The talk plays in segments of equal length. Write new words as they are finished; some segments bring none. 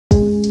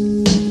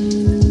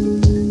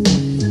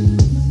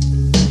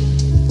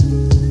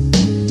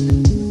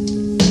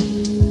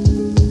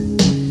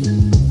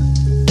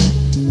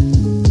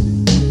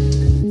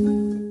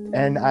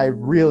I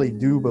really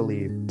do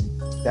believe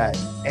that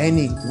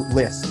any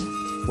list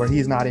where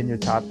he's not in your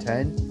top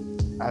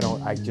 10,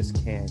 I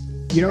just can't.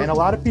 You know, and a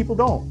lot of people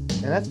don't,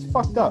 and that's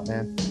fucked up,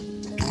 man.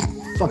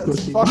 Fuck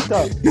those people. Fucked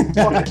up.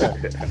 Fucked up.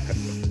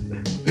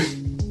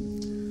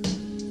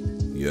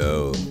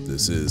 Yo,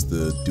 this is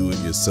the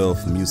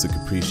Do-It-Yourself Music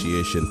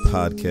Appreciation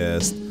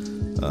Podcast.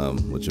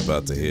 What you're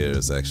about to hear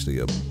is actually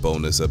a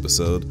bonus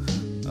episode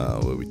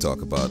where we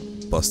talk about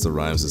Busta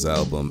Rhymes'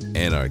 album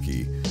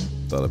Anarchy.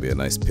 Thought it'd be a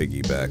nice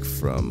piggyback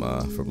from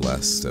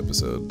last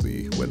episode,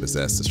 the When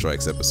Disaster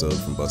Strikes episode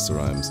from Busta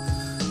Rhymes.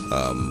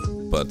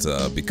 But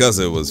because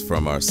it was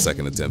from our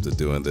second attempt at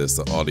doing this,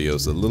 the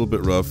audio's a little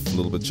bit rough, a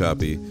little bit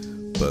choppy,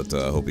 but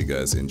I hope you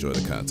guys enjoy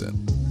the content.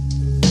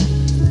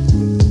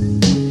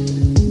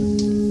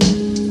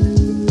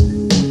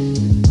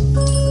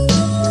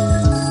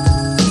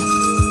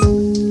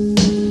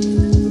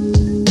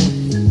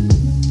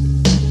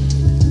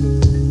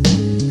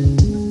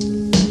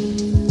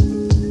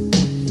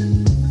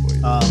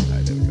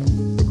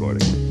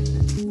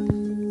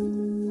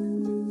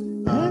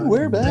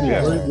 We're back.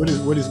 What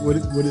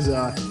is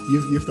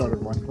you've thought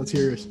of one? Let's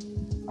hear yours.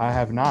 I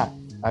have not.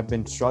 I've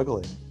been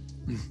struggling,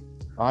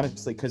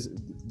 honestly, because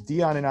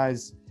Dion and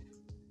I's,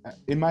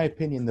 in my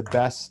opinion, the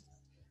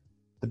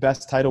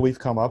best title we've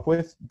come up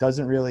with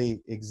doesn't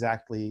really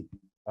exactly.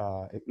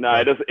 No,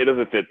 it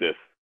doesn't fit this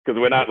because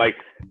we're not like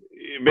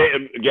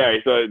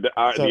Gary. So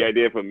the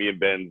idea for me and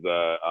Ben's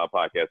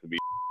podcast would be,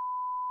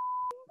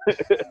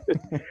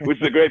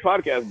 which is a great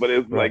podcast, but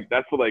it's like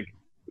that's for like.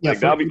 Yeah,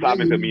 that'll be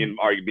topics that me and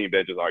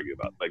Ben just argue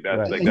about. Like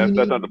that's right. That's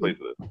not the place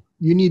for this.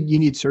 You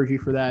need Sergi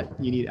for that.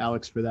 You need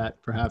Alex for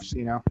that. Perhaps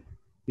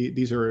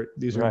these are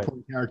right.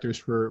 important characters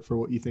for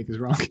what you think is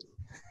wrong.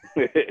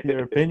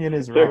 Your opinion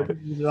is wrong.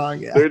 Wrong.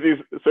 Yeah.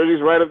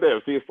 Sergi's right up there.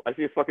 I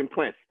see his fucking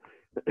plants.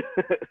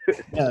 Yeah,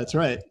 that's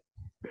right.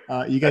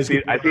 You guys.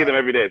 I see them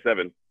every day at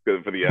 7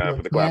 for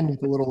the clap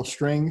with a little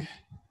string.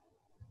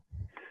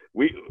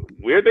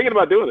 We're thinking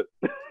about doing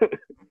it.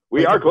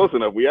 We are close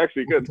enough. We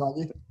actually could.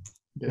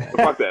 Yeah.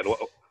 Fuck that.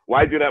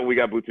 Why do that when we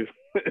got Bluetooth?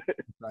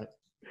 Right.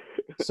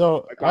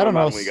 So I don't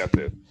know. When we got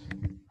this.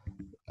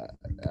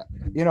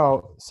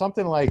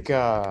 Something like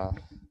I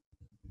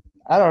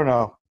don't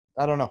know.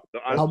 The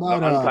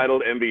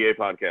untitled NBA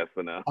podcast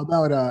for now.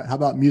 How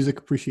about music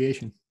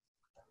appreciation?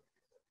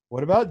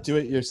 What about do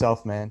it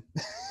yourself, man?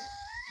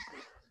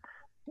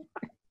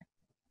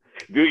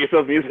 Do it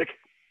yourself music.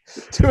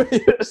 Do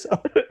it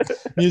yourself.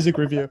 Music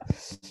review.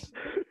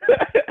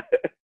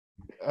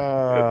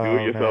 Do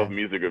it yourself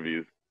music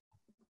reviews.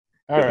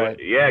 All right.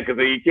 Yeah, because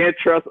you can't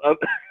trust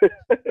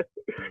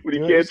when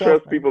you can't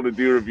trust people to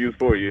do reviews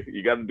for you.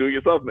 You got to do it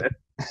yourself, man.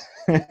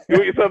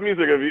 Do it yourself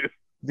music reviews.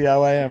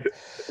 DIYM.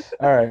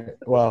 All right.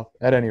 Well,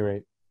 at any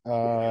rate,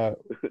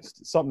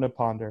 something to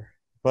ponder.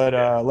 But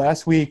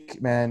last week,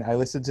 man, I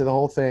listened to the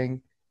whole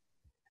thing,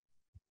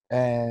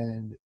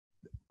 and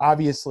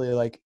obviously,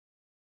 like,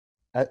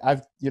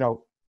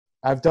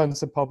 I've done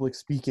some public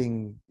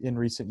speaking in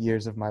recent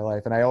years of my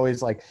life, and I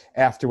always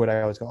afterward, I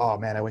always go, oh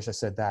man, I wish I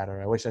said that,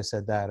 or I wish I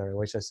said that, or I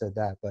wish I said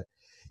that. But,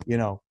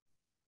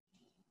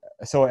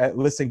 so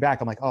listening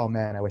back, I'm like, oh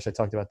man, I wish I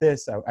talked about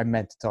this. I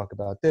meant to talk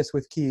about this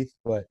with Keith,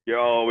 but you're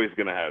always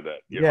going to have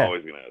that. You're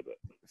always going to have that.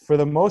 For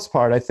the most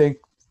part, I think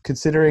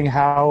considering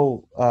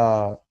how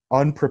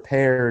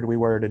unprepared we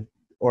were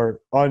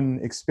or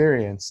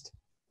inexperienced,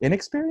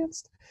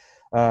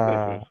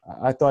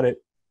 I thought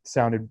it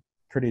sounded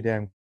pretty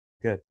damn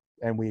good.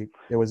 And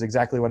it was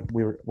exactly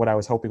what I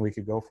was hoping we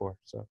could go for.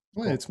 So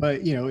it's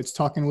it's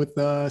talking with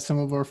some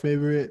of our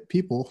favorite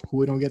people who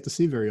we don't get to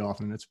see very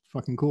often. It's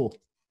fucking cool.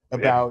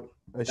 About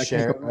a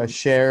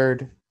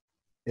shared,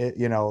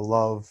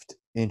 loved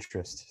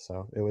interest.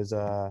 So it was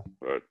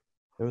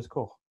it was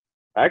cool.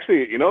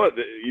 Actually, you know what?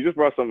 You just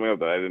brought something up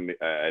that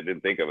I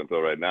didn't think of until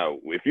right now.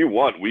 If you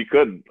want, we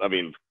could. I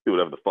mean, do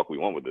whatever the fuck we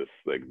want with this,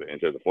 like in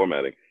terms of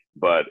formatting.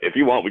 But if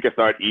you want, we can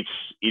start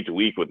each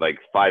week with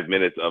 5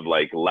 minutes of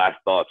last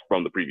thoughts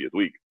from the previous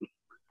week.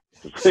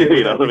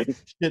 You know what I mean?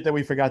 Shit that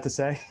we forgot to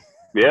say.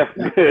 Yeah.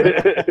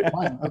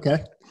 Fine.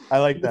 Okay. I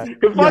like that.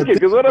 Because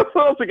what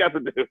else we got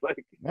to do?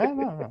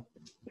 No.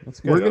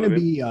 That's good. We're gonna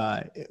be.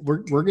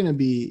 We're gonna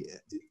be.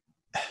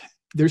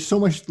 There's so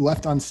much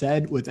left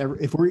unsaid with all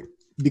right,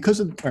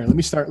 let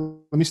me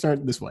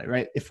start this way,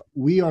 right? If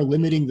we are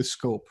limiting the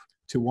scope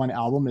to one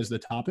album as the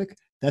topic,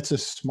 that's a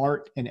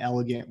smart and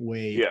elegant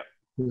way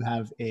to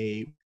have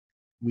a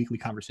weekly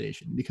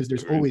conversation, because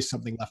there's always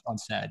something left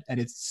unsaid, and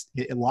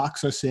it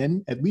locks us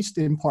in, at least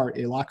in part,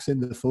 it locks in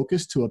the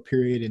focus to a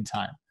period in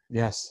time.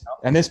 Yes.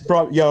 And this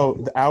brought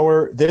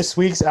this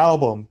week's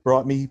album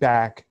brought me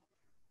back,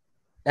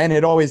 and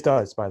it always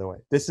does, by the way.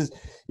 This is,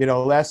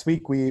 last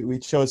week we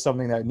chose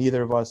something that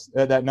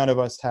none of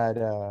us had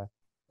a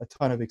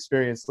ton of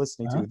experience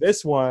listening to.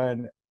 This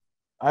one,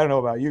 I don't know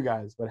about you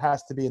guys, but it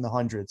has to be in the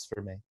hundreds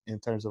for me in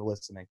terms of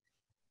listening.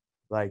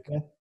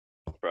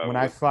 When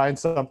I find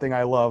something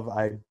I love,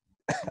 I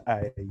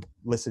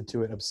listen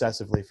to it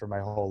obsessively for my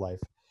whole life.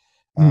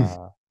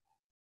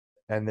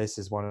 And this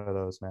is one of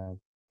those, man.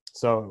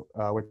 So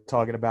we're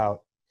talking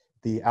about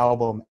the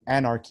album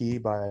Anarchy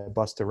by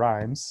Busta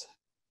Rhymes.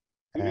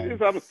 Dude,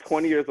 this album's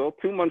 20 years old.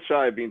 2 months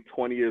shy of being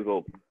 20 years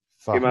old.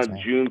 Came out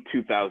man. June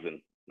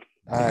 2000.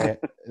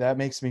 That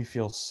makes me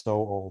feel so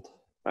old.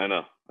 I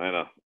know.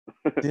 I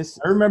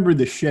remember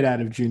the shit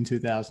out of June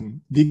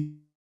 2000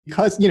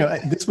 because,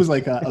 this was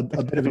like a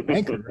bit of an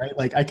anchor, right?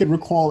 Like I could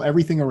recall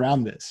everything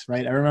around this,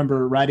 right? I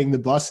remember riding the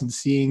bus and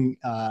seeing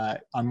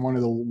on one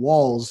of the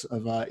walls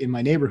of in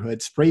my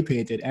neighborhood, spray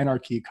painted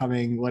Anarchy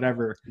coming,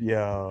 whatever.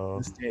 Yo.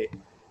 This day.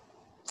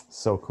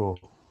 So cool.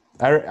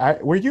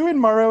 Were you in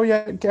Morrow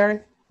yet, Gary?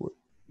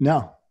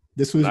 No.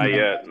 This was not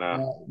yet.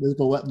 No. This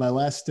was my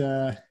last.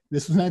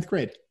 This was 9th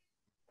grade.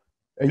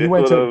 And you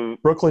went to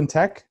Brooklyn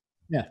Tech?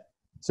 Yeah.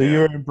 So you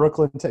were in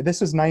Brooklyn Tech.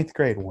 This was 9th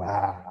grade.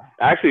 Wow.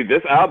 Actually,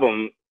 this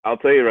album, I'll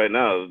tell you right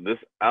now, this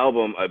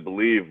album, I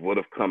believe, would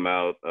have come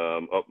out.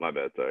 Oh, my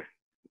bad. Sorry.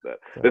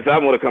 This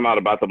album would have come out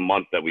about the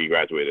month that we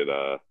graduated.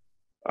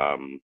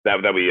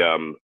 That we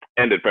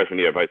ended freshman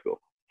year of high school.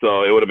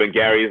 So it would have been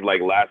Gary's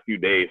last few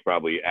days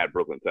probably at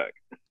Brooklyn Tech.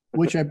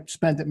 Which I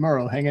spent at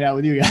Morrow hanging out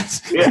with you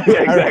guys. Yeah,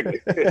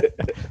 exactly.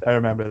 I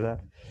remember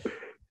that.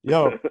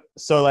 Yo,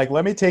 so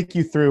let me take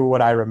you through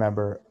what I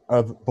remember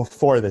of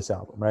before this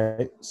album,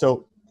 right?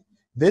 So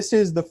this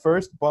is the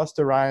first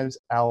Busta Rhymes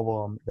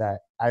album that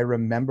I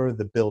remember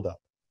the buildup,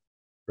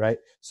 right?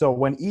 So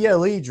when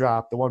ELE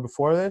dropped, the one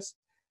before this,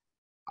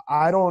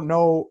 I don't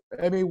know.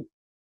 I mean,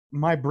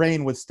 my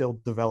brain was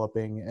still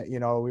developing. We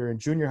were in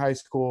junior high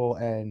school,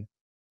 and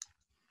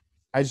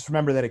I just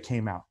remember that it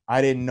came out.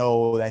 I didn't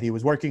know that he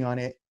was working on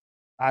it.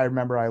 I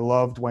remember I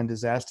loved When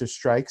Disaster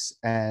Strikes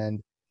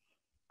and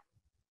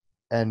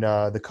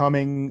The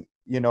Coming.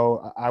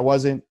 I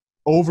wasn't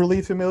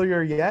overly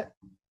familiar yet,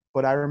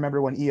 but I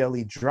remember when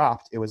ELE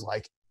dropped, it was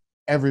like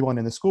everyone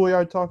in the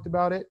schoolyard talked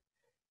about it.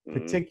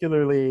 Mm-hmm.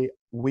 Particularly,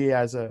 we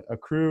as a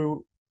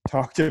crew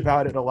talked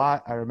about it a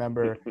lot. I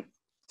remember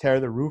Tear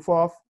the Roof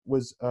Off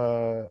was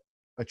a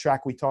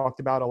track we talked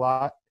about a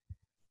lot,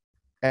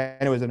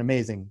 and it was an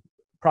amazing.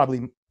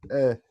 Probably,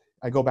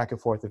 I go back and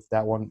forth if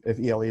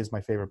ELE is my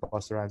favorite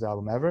Busta Rhymes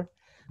album ever.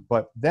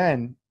 But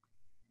then,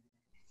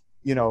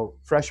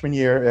 freshman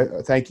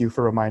year, thank you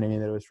for reminding me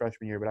that it was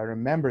freshman year, but I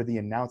remember the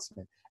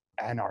announcement,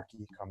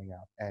 Anarchy coming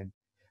out. And,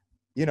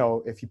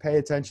 if you pay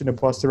attention to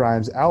Busta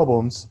Rhymes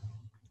albums,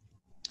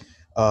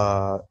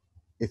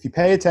 if you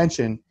pay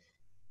attention,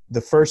 the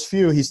first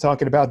few, he's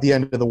talking about the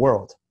end of the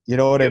world. You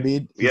know what I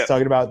mean? He's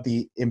talking about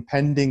the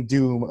impending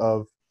doom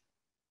of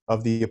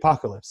the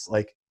apocalypse.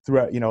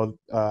 Throughout,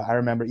 I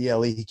remember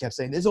ELE, he kept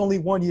saying, there's only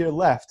 1 year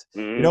left.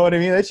 Mm-hmm. You know what I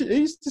mean? It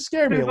used to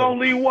scare me. There's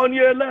only 1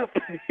 year left.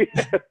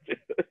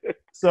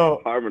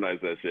 So harmonize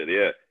that shit,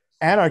 yeah.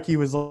 Anarchy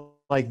was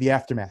like the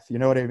aftermath. You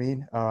know what I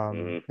mean?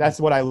 That's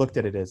what I looked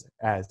at it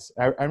as.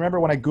 I remember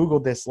when I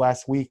Googled this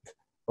last week,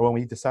 or when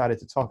we decided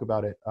to talk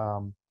about it,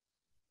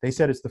 they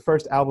said it's the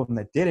first album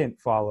that didn't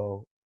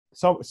follow.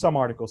 Some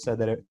article said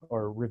that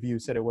or review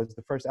said it was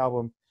the first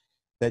album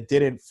that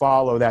didn't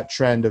follow that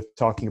trend of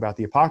talking about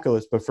the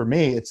apocalypse. But for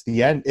me, it's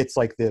the end. It's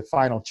like the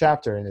final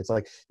chapter. And it's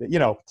like,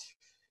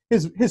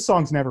 his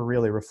songs never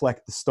really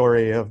reflect the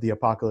story of the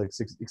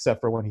apocalypse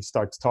except for when he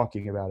starts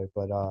talking about it.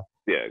 But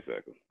yeah,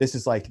 exactly. This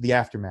is like the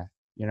aftermath,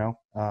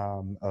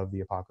 of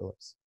the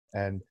apocalypse.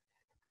 And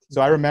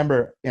so I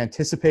remember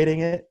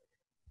anticipating it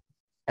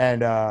and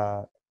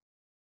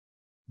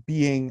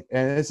being,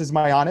 and this is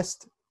my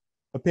honest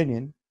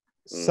opinion,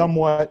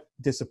 somewhat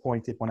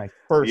disappointed when I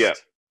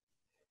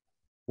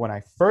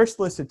first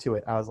listened to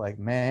it. I was like,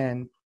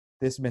 man,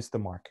 this missed the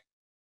mark.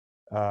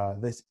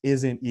 This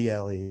isn't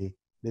ELE.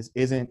 This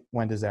isn't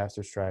When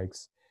Disaster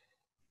Strikes.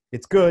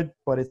 It's good,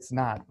 but it's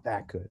not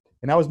that good.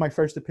 And that was my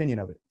first opinion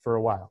of it for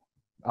a while.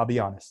 I'll be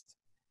honest.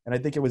 And I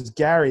think it was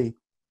Gary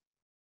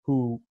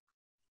who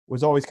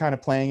was always kind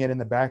of playing it in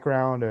the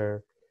background,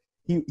 or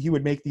he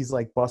would make these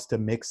Busta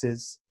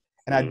mixes.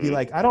 And I'd be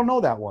like, I don't know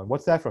that one.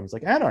 What's that from? He's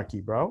like,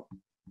 Anarchy, bro.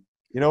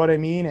 You know what I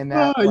mean? And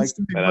that, and that's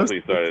what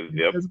you started.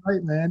 Yep. That's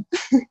right, man.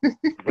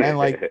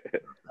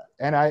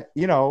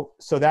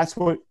 So that's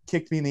what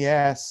kicked me in the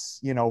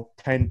ass,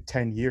 10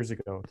 years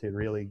ago to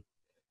really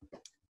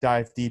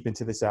dive deep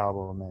into this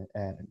album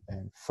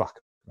and fuck,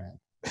 man.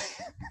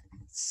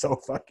 It's so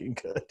fucking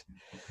good.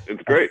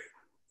 It's great.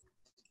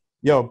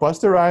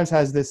 Busta Rhymes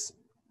has this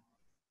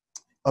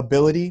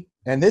ability,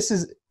 and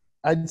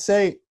I'd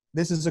say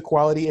this is a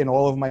quality in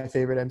all of my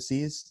favorite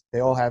MCs.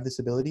 They all have this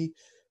ability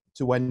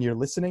to, when you're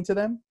listening to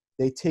them,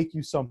 they take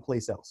you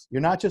someplace else.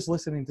 You're not just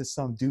listening to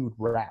some dude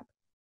rap,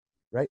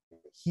 right?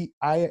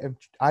 I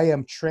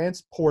am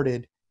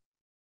transported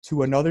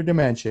to another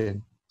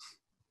dimension,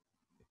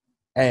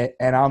 and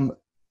I'm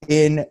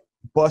in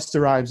Busta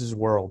Rhymes'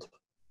 world,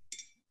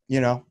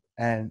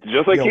 and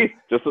just like Keith,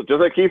 just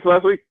like Keith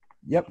last week.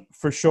 Yep,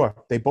 for sure.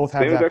 They both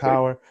have that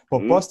power.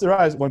 But Busta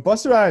Rhymes, when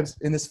Busta Rhymes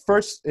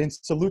in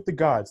Salute the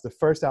Gods, the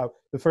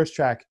first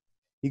track,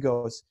 he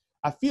goes,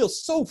 I feel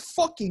so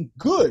fucking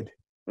good.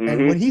 Mm-hmm.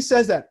 And when he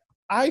says that,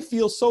 I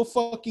feel so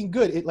fucking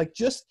good, it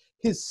just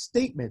his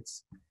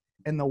statements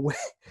and the way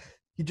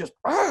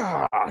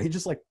he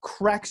just like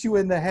cracks you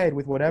in the head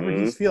with whatever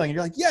he's feeling. And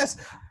you're like, yes,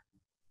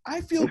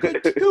 I feel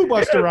good too,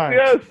 Busta Rhymes.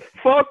 Yes,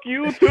 fuck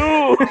you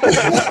too.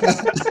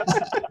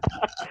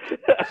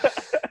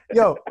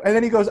 Yo, and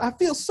then he goes, I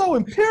feel so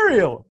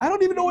imperial. I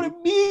don't even know what it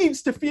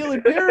means to feel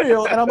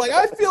imperial. And I'm like,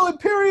 I feel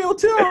imperial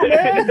too,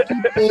 man. I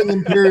keep saying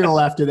imperial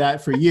after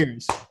that for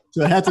years.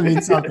 So it had to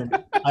mean something.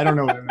 I don't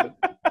know what it meant.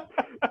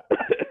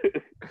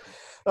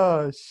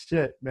 Oh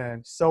shit,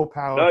 man, so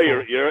powerful. No,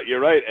 you're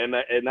right, and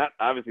not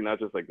obviously not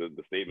just like the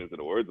statements and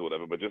the words or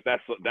whatever, but just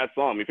that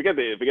song. I mean, forget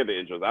the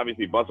intros.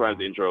 Obviously, Busta Rhymes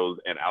intros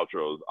and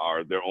outros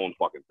are their own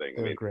fucking thing.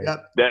 I mean, great.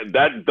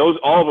 Those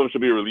all of them should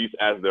be released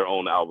as their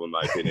own album, in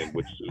my opinion,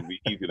 which would be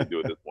easy to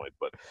do at this point.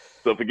 But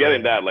so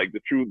forgetting that, like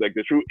the true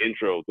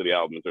intro to the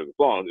album in terms of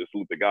songs is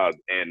 "Salute the Gods,"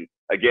 and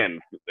again,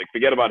 like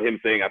forget about him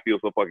saying "I feel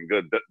so fucking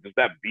good." Just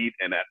that beat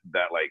and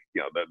that like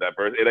that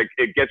verse,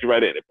 it gets you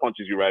right in. It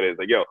punches you right in. It's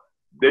like, yo,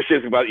 this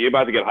shit's you're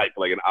about to get hyped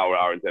for like an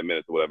hour and 10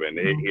 minutes or whatever, and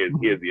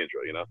here's the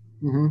intro,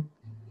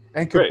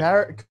 And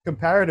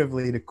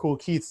comparatively to Cool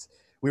Keith's,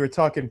 we were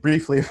talking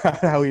briefly about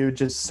how he would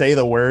just say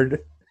the word.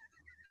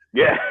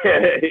 Yeah.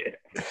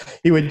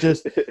 He would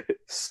just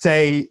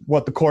say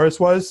what the chorus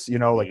was,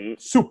 like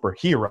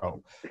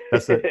superhero.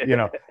 That's it,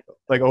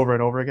 like over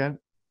and over again.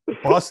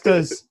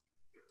 Busta's,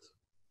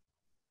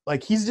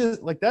 like, he's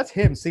just like, that's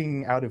him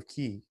singing out of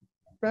key.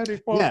 Ready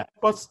for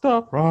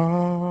Busta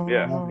Rhymes.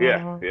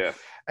 Yeah.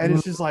 And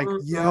it's just like,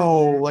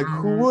 yo, like,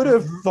 who would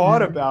have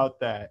thought about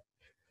that?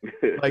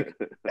 Like,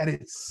 and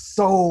it's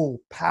so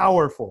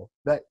powerful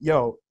that,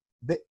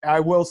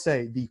 I will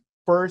say the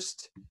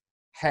first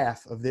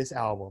half of this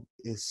album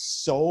is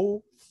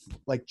so,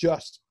 like,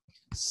 just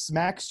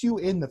smacks you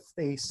in the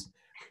face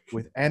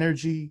with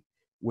energy,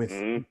 with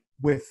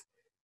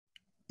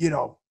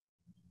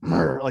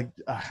like,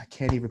 I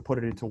can't even put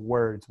it into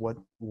words. What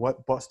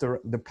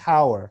the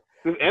power.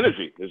 It's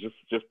energy. It's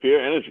just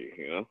pure energy,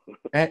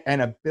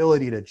 and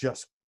ability to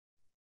just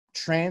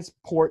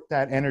transport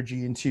that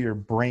energy into your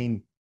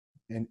brain,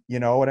 and you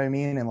know what I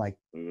mean. And like,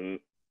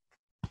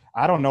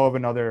 I don't know of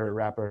another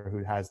rapper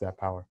who has that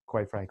power,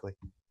 quite frankly,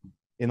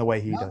 in the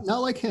way he does. Not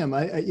like him.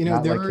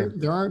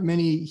 There aren't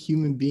many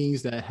human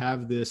beings that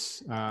have this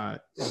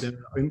that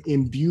are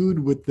imbued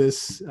with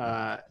this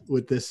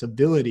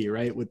ability,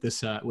 right? With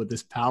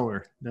this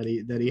power that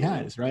he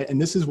has, right? And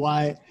this is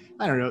why,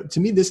 I don't know. To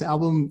me, this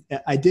album,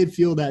 I did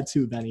feel that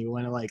too, Benny.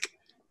 When I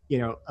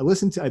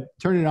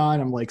turn it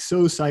on, I'm like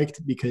so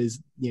psyched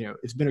because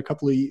it's been a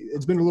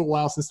little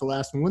while since the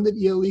last one. When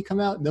did ELE come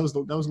out? That was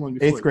the one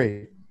before. 8th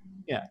grade.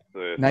 Yeah.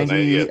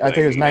 90, I think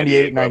it was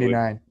 98,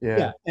 99.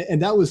 Yeah.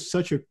 And that was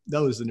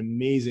an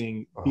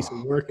amazing piece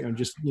of work. And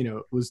just,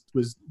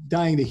 was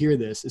dying to hear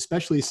this,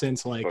 especially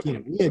since we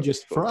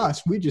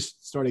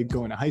just started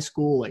going to high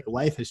school. Like,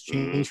 life has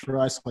changed for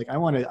us. Like, I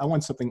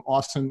want something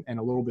awesome and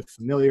a little bit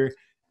familiar.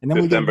 And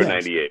then December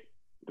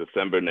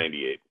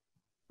 98.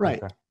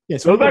 Right. Okay. Yeah,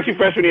 so it was actually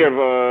freshman year of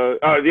the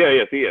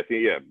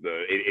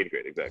 8th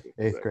grade, exactly.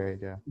 8th grade,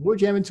 yeah. We were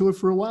jamming to it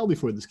for a while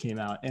before this came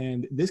out,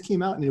 and this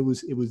came out and it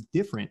was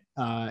different.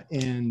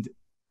 And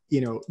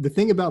the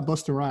thing about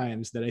Busta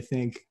Rhymes that I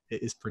think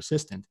is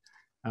persistent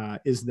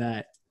is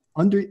that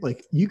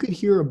you could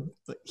hear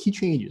he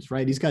changes,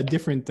 right? He's got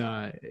different.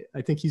 I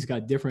think he's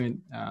got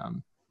different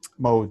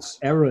modes,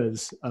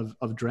 eras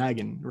of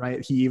Dragon,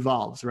 right? He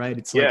evolves, right?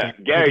 It's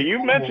Gary,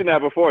 you mentioned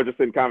that before, just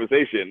in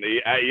conversation.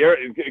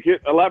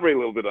 Elaborate a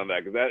little bit on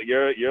that, because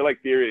your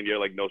like theory and your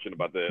like notion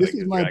about the. This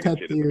is my pet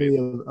theory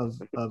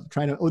of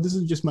trying to. Oh, this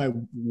is just my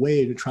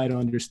way to try to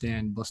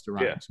understand Busta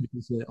Rhymes,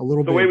 because a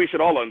little bit. The way we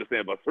should all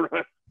understand Busta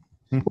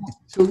Rhymes.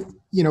 So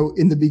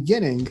in the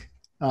beginning,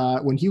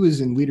 when he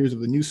was in Leaders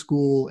of the New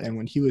School and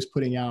when he was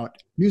putting out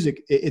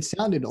music, it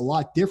sounded a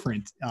lot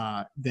different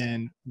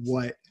than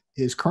what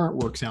his current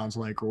work sounds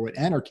like, or what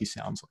Anarchy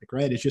sounds like,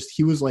 right? It's just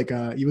he was like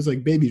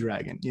Baby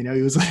Dragon, he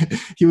was like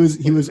it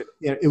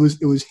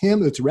was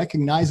him. It's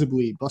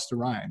recognizably Busta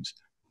Rhymes.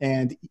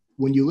 And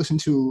when you listen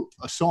to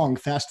a song,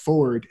 fast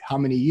forward how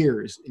many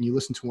years, and you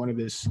listen to one of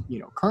his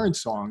current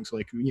songs,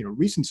 like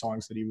recent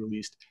songs that he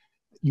released,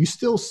 you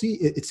still see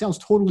it sounds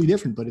totally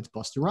different, but it's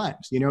Busta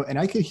Rhymes, and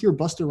I could hear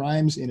Busta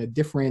Rhymes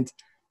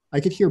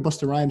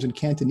in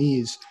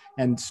Cantonese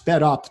and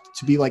sped up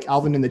to be like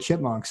Alvin and the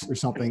Chipmunks or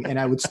something, and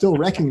I would still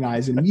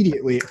recognize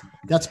immediately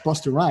that's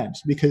Busta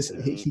Rhymes, because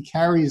he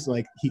carries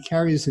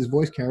his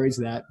voice carries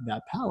that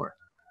power,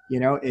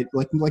 it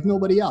like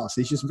nobody else.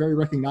 It's just very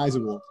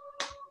recognizable,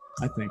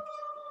 I think.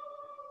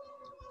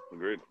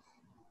 Agreed.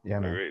 Yeah,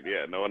 man. Agreed.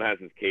 Yeah, no one has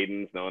his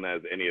cadence. No one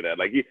has any of that.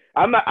 Like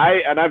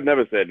I've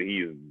never said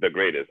he's the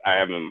greatest. I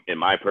have him in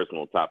my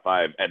personal top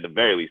 5, at the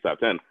very least top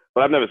 10.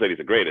 But I've never said he's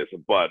the greatest.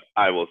 But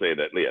I will say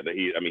that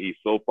he's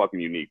so fucking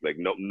unique. Like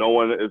no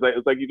one is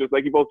like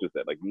you both just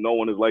said. Like, no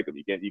one is like him.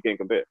 You can't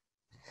compare.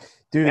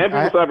 Dude, and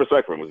people still have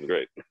respect for him, which is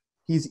great.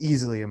 He's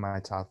easily in my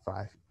top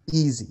 5.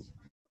 Easy.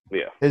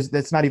 Yeah.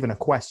 That's not even a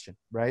question,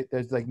 right?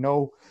 There's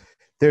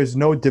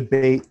no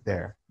debate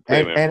there.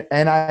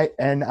 And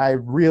I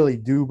really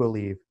do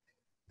believe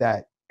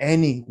that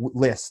any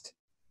list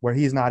where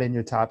he's not in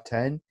your top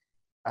 10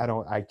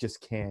 I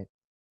just can't.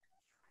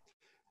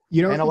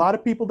 You know, And a lot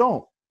of people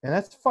don't, and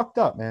that's fucked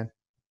up, man.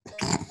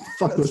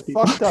 fuck those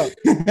people. Fucked up.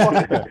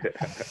 Fucked up.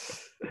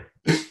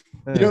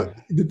 You know,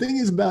 the thing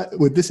is about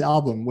with this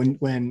album,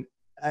 when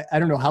I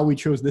don't know how we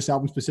chose this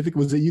album specific.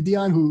 Was it you,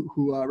 Dion,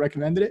 who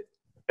recommended it?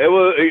 It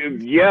was,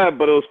 yeah,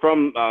 but it was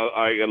from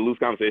I had a loose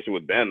conversation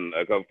with Ben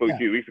a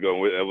few weeks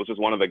ago. It was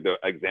just one of like the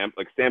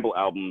sample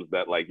albums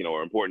that like, you know,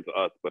 are important to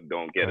us but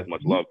don't get as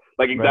much love.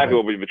 Like exactly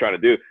what we've been trying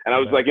to do. And I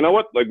was like, you know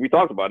what? Like we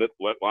talked about it.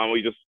 Why don't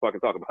we just fucking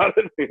talk about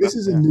it? This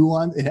is a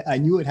nuance. I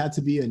knew it had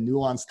to be a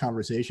nuanced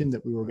conversation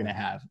that we were going to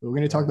have. We were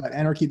going to talk about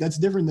Anarchy. That's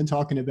different than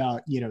talking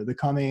about, you know, The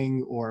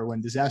Coming or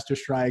When Disaster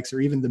Strikes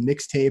or even the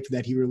mixtape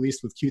that he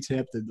released with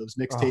Q-Tip. Those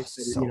mixtapes,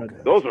 so you know,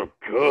 those are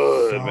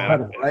good,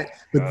 man. Right?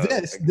 But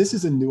this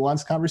is a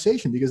nuanced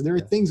conversation because there are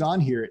things on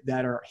here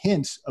that are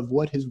hints of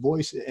what his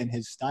voice and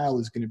his style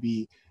is going to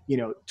be, you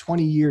know,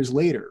 20 years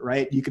later,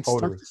 right? You can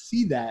start to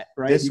see that,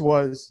 right? This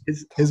was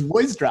his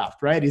voice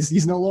dropped, right?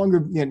 He's no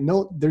longer, you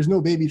know, there's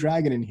no Baby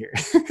Dragon in here.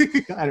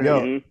 I don't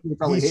know. You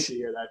probably hate to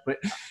hear that, but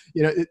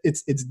you know,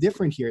 it's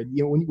different here.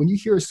 You know, when you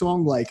hear a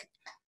song like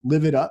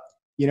 "Live It Up,"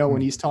 you know,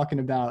 when he's talking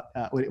about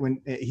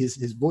when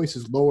his voice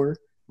is lower,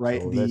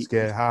 right? So let's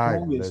get high.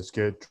 Let's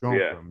get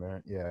drunk,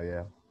 man.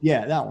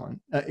 Yeah, that one.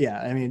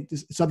 Yeah, I mean,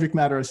 subject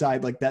matter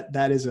aside, like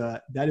that is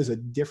a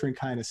different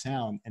kind of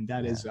sound, and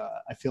that is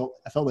I felt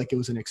like it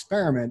was an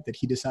experiment that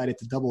he decided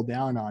to double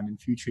down on in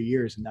future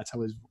years, and that's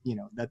how his, you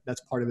know, that's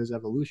part of his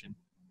evolution.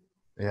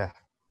 Yeah.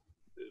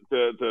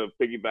 To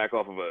piggyback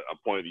off of a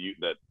point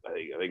that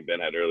I think Ben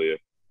had earlier,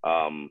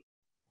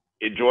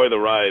 enjoy the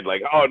ride.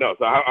 Like, oh no,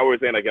 so how we're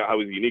saying like how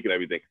he's unique and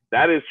everything.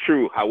 That is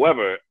true.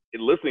 However,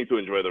 in listening to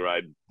Enjoy the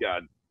Ride,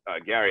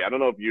 Gary, I don't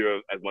know if you're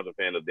as much a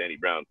fan of Danny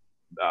Brown.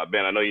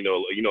 Ben, I know you know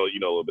a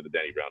little bit of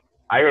Danny Brown.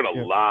 I heard a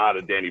lot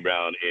of Danny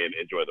Brown in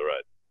Enjoy the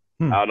Ride.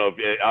 I don't know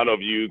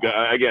if you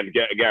again,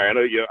 Gary. I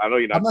know you're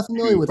not. I'm not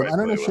familiar with him. I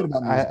don't know shit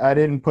about music. I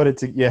didn't put it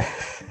to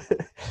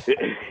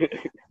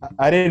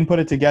I didn't put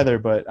it together,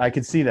 but I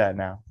can see that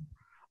now.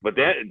 But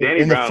Danny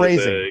in Brown the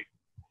phrasing,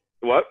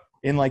 what?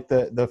 In like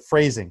the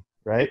phrasing,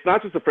 right? It's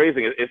not just the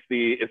phrasing; it's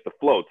the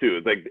flow too.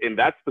 It's like in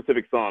that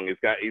specific song, he's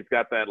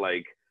got that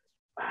like.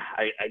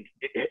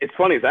 It's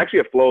funny. It's actually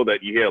a flow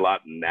that you hear a lot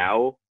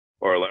now.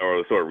 Or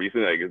sort of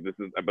recently, like this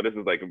is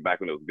like back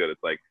when it was good.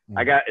 It's like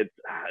it's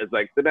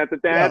like like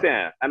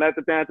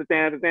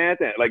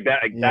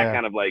that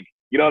kind of like,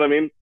 you know what I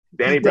mean?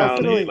 Danny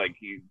Brown,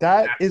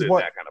 that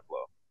kind of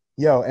flow.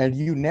 Yo, and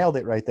you nailed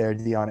it right there,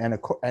 Dion.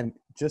 And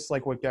just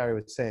like what Gary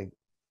was saying,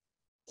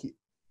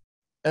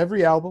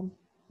 every album,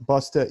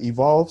 Busta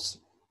evolves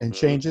and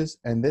changes,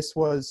 and this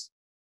was,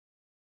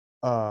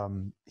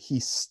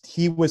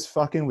 he was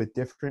fucking with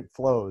different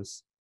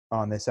flows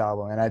on this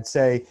album, and I'd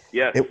say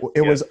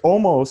it was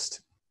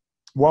almost,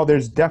 while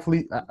there's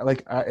definitely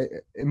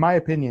in my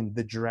opinion,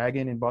 the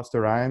dragon in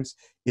Busta Rhymes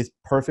is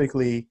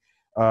perfectly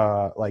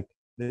like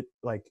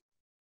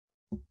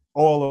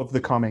all of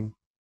The Coming,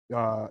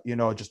 you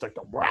know, just like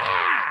the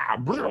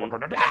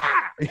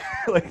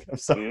like I'm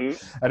sorry.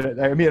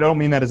 I mean, I don't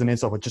mean that as an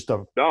insult, but just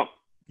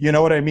you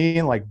know what I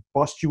mean, like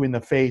bust you in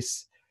the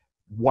face,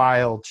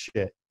 wild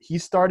shit. He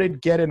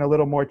started getting a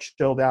little more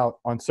chilled out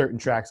on certain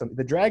tracks.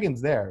 The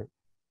dragon's there.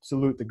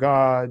 Salute the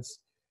Gods.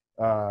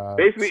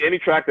 Basically, any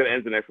track that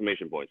ends in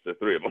exclamation points. There's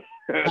three of them.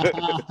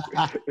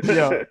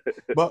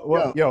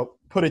 Yo,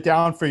 put it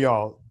down for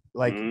y'all.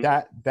 Like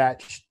that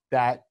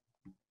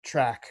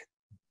track.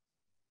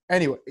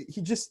 Anyway,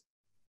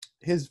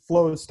 his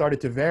flows started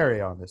to vary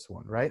on this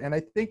one, right? And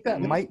I think that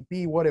might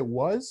be what it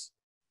was.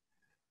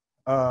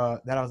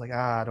 That I was like,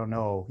 I don't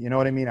know. You know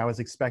what I mean? I was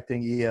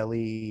expecting ELE,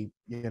 you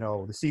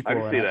know, the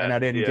sequel, and I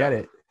didn't get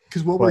it.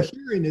 Because what we're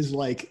hearing is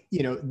like,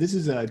 you know, this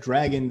is a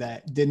dragon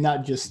that did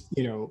not just,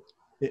 you know,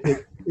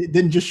 it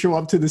didn't just show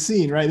up to the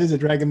scene, right? This is a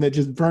dragon that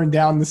just burned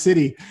down the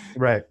city.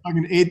 Right.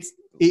 Fucking ate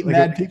like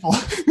mad people.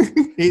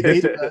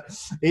 ate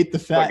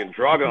the fat. Fucking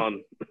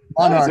Dragon.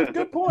 That's a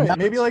good point.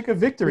 Maybe like a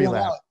victory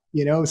lap.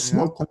 You know,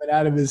 smoke coming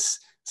out of his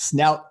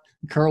snout,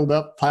 curled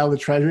up, pile of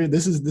treasure.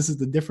 This is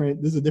a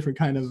different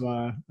kind of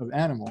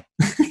animal.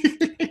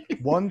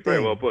 One thing.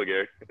 Very well put,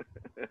 Gary.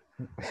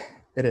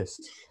 It is.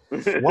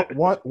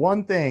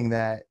 One thing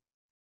that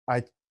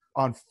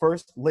on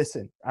first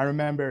listen, I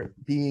remember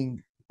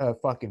being a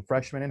fucking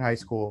freshman in high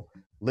school,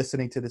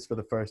 listening to this for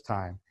the first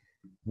time.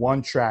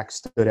 One track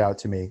stood out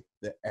to me,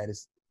 and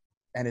it's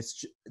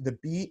the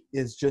beat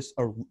is just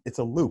it's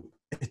a loop.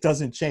 It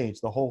doesn't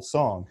change the whole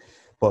song,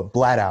 but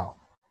Blat Out.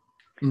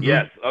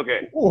 Yes.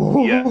 Okay.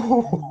 Yes.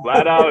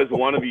 Blat Out is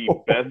one of the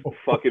best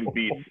fucking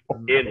beats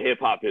in hip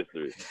hop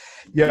history.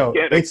 Yo,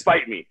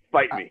 fight me.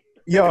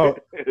 Yo,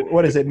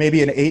 what is it?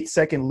 Maybe an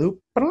 8-second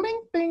loop. Yeah.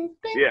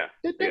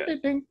 It's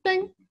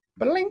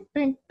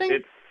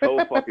so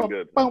fucking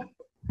good.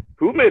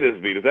 Who made this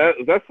beat? Is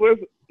that Swiss?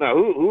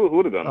 No, who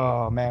would have done it?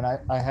 Oh man,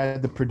 I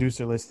had the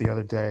producer list the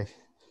other day.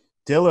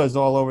 Dilla is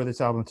all over this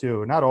album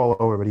too. Not all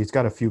over, but he's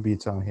got a few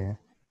beats on here.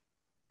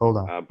 Hold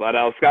on. Blat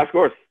Out, Scott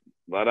Storch.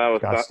 Blat Out,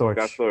 Scott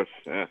Storch.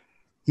 Yeah.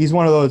 He's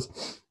one of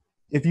those.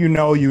 If you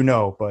know, you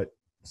know. But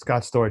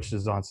Scott Storch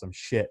is on some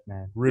shit,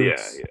 man.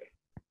 Roots.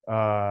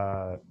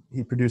 Yeah.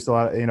 He produced a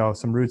lot of,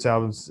 some Roots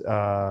albums.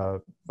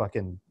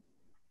 Fucking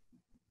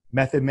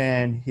Method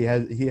Man.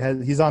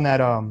 He's on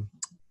that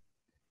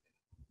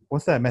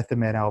what's that Method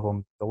Man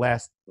album? The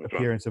last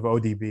appearance of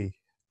ODB.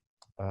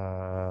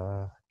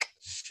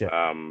 Shit.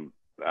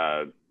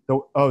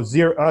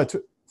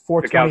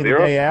 420 the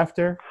day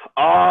after.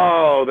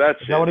 Oh, that's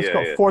shit. Is that what it's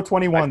called?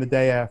 421 the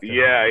day after.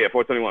 Yeah,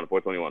 421.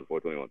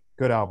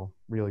 Good album.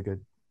 Really good.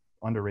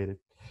 Underrated.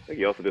 I think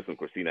he also did some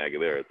Christina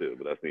Aguilera too,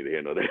 but that's neither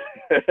here nor there.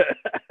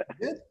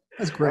 Yeah,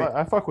 that's great.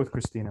 I fuck with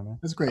Christina, man.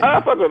 That's great.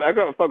 I fuck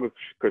with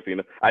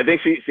Christina. I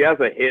think she has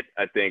a hit,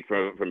 I think,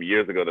 from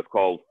years ago that's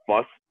called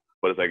Fuss,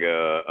 but it's like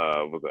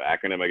what's an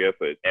acronym, I guess,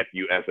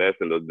 FUSS,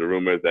 and the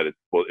rumors that it's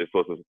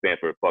supposed to stand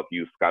for fuck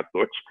you, Scott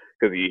Storch,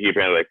 because he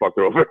apparently like fucked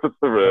her over for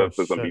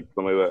some people,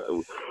 something like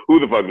that. Who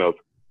the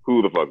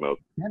fuck knows?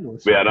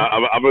 But yeah, no,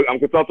 I'm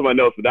consulting my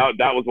notes, but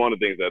that was one of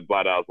the things that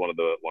Black Out was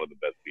one of the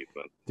best beats,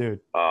 man. Dude.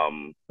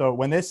 So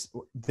when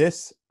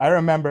this I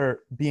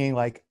remember being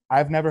like,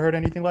 I've never heard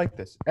anything like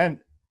this, and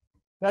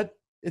that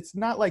it's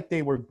not like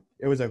it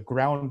was a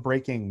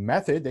groundbreaking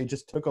method. They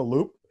just took a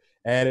loop,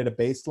 added a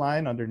bass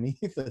line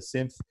underneath a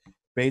synth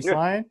bass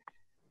line,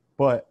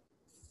 but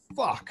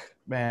fuck,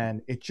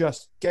 man, it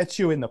just gets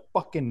you in the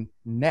fucking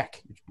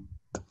neck.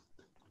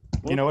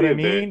 You know what I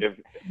mean?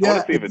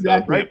 Yeah,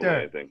 exactly. Right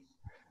there.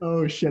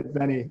 Oh shit,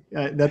 Benny.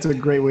 That's a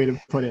great way to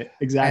put it.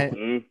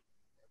 Exactly.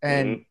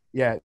 And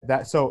yeah,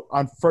 that. So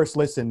on first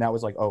listen, that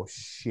was like, oh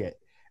shit.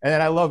 And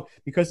then I love,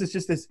 because it's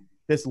just this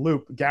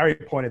loop. Gary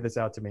pointed this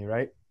out to me,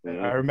 right?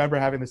 Mm-hmm. I remember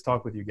having this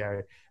talk with you,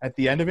 Gary. At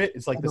the end of it,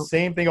 it's like the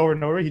same thing over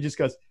and over. He just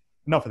goes,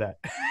 enough of that.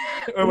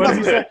 Or what does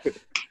he say?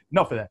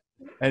 Enough of that.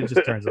 And it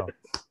just turns off.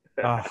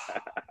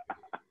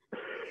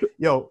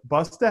 Yo,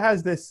 Busta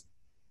has this.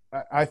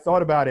 I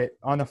thought about it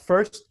on the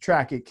first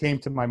track. It came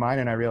to my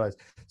mind, and I realized.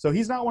 So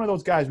he's not one of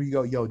those guys where you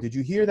go, "Yo, did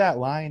you hear that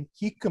line?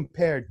 He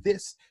compared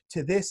this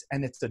to this,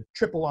 and it's a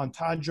triple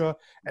entendre."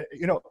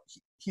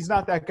 He's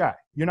not that guy.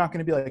 You're not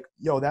going to be like,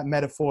 "Yo, that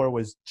metaphor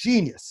was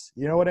genius."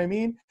 You know what I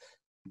mean?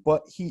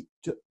 But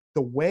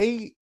the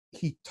way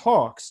he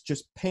talks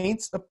just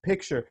paints a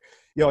picture.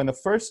 Yo, in the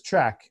first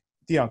track,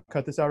 Dion,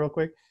 cut this out real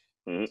quick.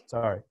 Mm-hmm.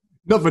 Sorry.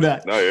 Enough of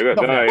that. No, you're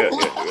good.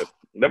 You're good.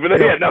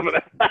 Enough of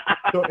that.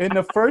 So in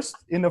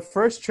the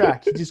first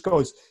track, he just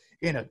goes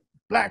in a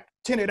black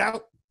tinted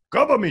out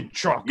government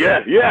truck.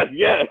 Yeah.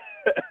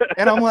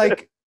 And I'm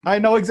like, I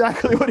know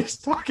exactly what he's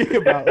talking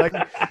about.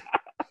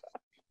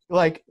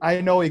 Like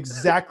I know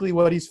exactly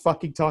what he's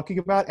fucking talking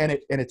about, and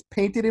it's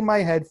painted in my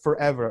head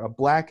forever. A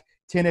black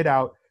tinted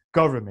out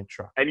government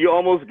truck. And you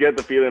almost get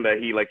the feeling that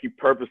he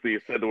purposely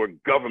said the word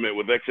government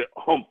with extra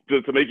hump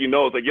to make you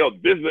know it's like, yo,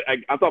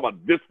 I'm talking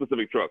about this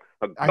specific truck,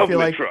 a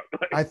government truck.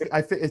 I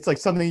feel it's like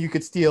something you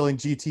could steal in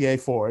GTA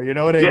 4. You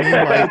know what I mean?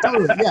 Like,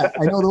 totally. Yeah,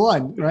 I know the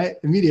one, right?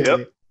 Immediately.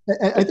 Yep.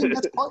 I think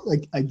that's part.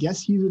 Like, I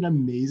guess he's an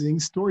amazing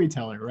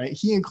storyteller, right?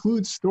 He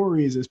includes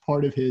stories as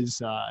part of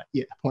his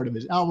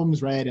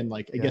albums, right? And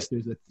like, I guess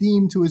there's a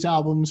theme to his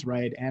albums,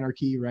 right?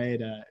 Anarchy, right?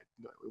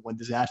 When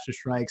disaster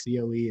strikes,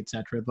 EOE,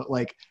 etc. But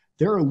like,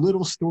 there are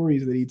little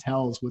stories that he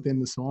tells within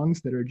the songs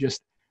that are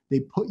just,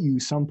 they put you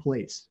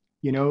someplace,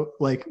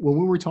 like when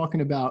we were talking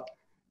about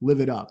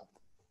Live It Up,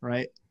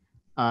 right?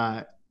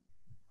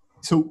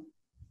 So,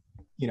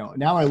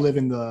 now I live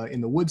in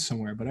the woods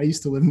somewhere, but I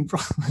used to live in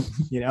Brooklyn,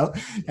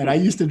 and I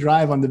used to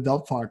drive on the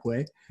Belt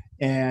Parkway,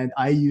 and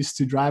I used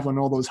to drive on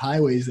all those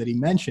highways that he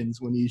mentions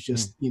when he's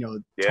just,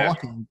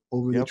 talking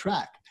over the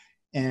track.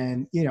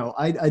 And,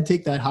 I'd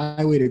take that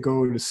highway to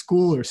go to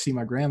school or see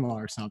my grandma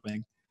or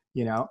something,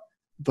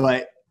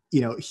 but,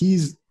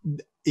 he's,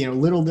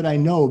 little did I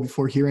know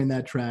before hearing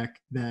that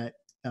track that,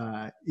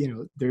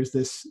 there's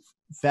this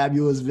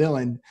fabulous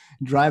villain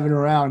driving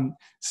around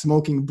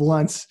smoking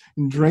blunts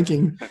and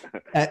drinking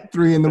at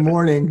 3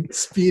 a.m,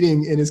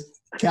 speeding in his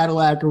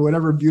Cadillac or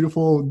whatever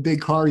beautiful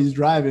big car he's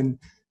driving.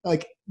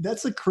 Like,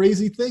 that's a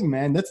crazy thing,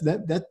 man.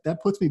 That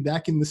puts me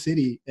back in the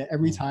city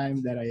every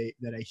time that I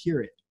hear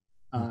it.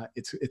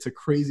 It's a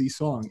crazy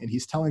song, and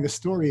he's telling a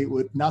story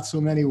with not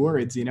so many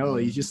words.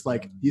 He's just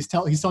like he's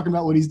talking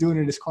about what he's doing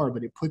in his car,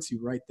 but it puts you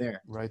right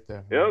there.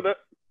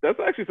 That's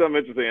actually something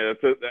interesting.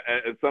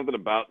 It's something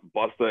about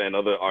Busta and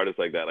other artists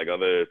like that, like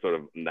other sort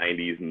of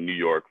 90s New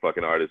York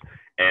fucking artists.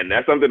 And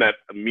that's something that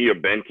me or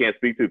Ben can't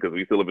speak to because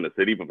we still live in the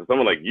city. But for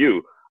someone like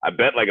you, I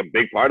bet like a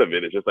big part of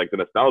it is just like the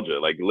nostalgia.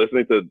 Like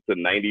listening to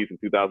 90s and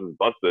 2000s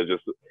Busta,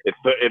 just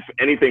if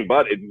anything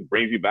but, it just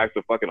brings you back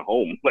to fucking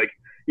home. Like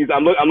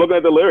I'm looking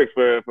at the lyrics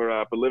for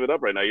Live It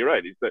Up right now. You're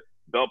right. He said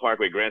Belt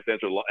Parkway, Grand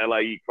Central,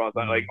 LIE, Cross,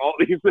 like all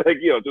these, like,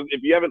 just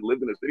if you haven't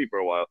lived in the city for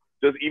a while,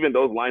 just even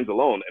those lines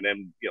alone, and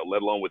then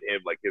let alone with him,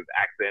 like his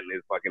accent and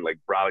his fucking like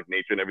brolic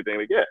nature and everything,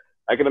 like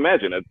I can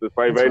imagine it's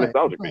probably very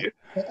nostalgic for you.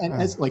 And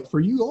as like for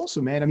you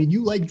also, man, I mean,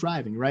 you like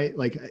driving, right?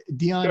 Like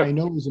Dion, I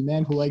know, is a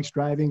man who likes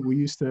driving. We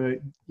used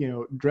to,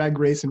 drag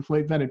race in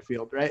Floyd Bennett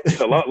Field, right?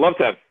 So, love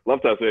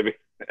test, baby.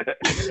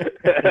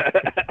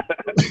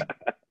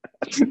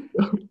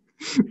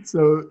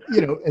 So,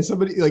 as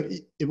somebody like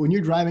when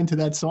you're driving to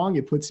that song,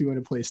 it puts you in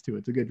a place too.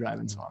 It's a good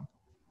driving song.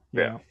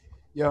 Yeah.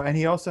 Yo, and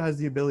he also has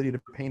the ability to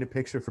paint a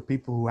picture for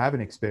people who haven't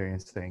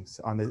experienced things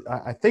on this.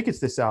 I think it's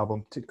this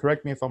album, to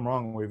correct me if I'm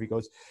wrong, where he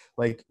goes,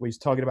 like, where he's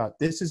talking about,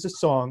 this is a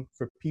song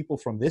for people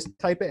from this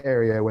type of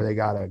area where they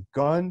got a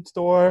gun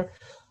store,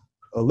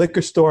 a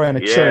liquor store, and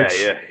a church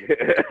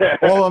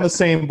all on the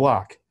same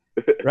block,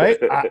 right?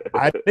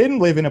 I didn't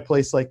live in a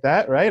place like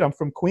that, right? I'm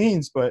from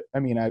Queens, but I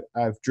mean,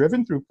 I've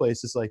driven through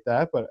places like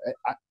that, but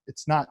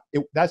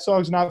that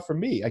song's not for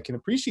me. I can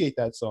appreciate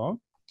that song,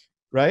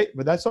 right?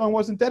 But that song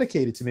wasn't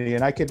dedicated to me,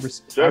 and I could,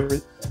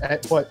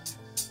 but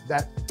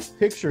that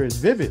picture is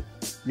vivid.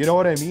 You know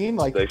what I mean?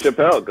 Like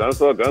Chappelle, gun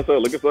store,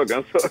 liquor store,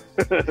 gun store.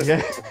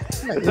 Yeah.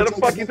 Where the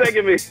fuck you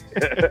taking me?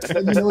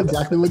 You know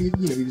exactly what what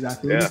he's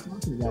talking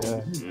about.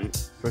 Yeah. Mm-hmm.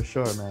 For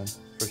sure, man.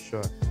 For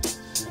sure.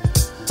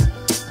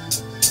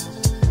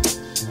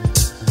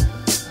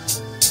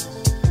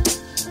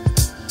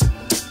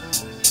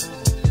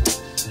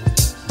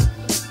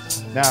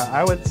 Now,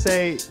 I would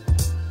say,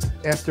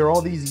 after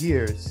all these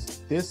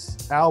years,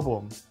 this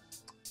album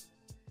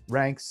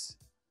ranks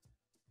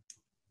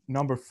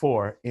number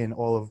 4 in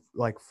all of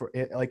like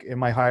in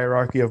my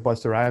hierarchy of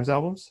Busta Rhymes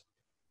albums.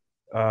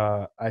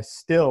 I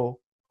still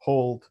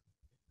hold.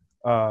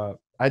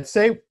 I'd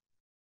say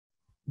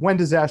When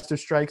Disaster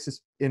Strikes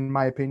is, in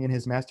my opinion,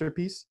 his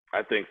masterpiece.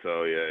 I think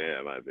so. Yeah,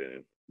 in my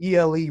opinion.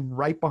 ELE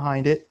right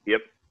behind it.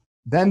 Yep.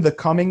 Then The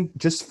Coming,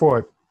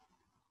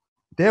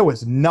 there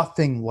was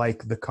nothing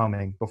like The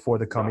Coming before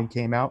The Coming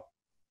came out.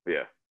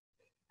 Yeah.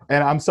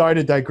 And I'm sorry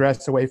to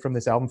digress away from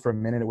this album for a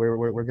minute. We're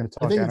going to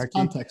talk Anarchy. It's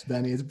context,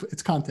 Benny.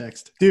 It's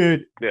context.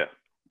 Dude. Yeah.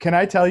 Can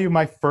I tell you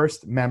my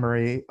first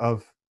memory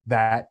of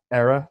that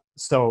era?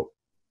 So,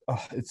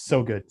 it's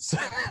so good.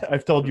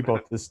 I've told you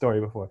both this story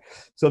before.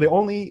 So the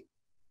only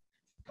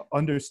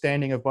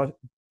understanding of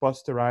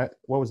Busta Rhymes,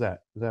 what was that?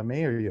 Was that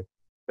me or you?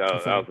 That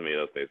was me.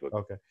 That was Facebook.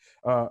 Okay.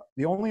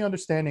 The only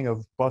understanding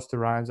of Busta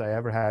Rhymes I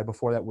ever had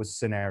before that was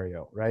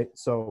Scenario, right?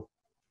 So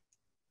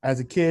as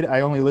a kid,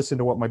 I only listened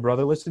to what my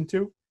brother listened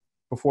to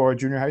before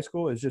junior high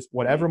school. It's just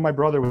whatever my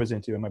brother was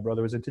into, and my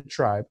brother was into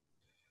Tribe.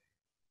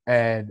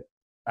 And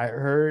I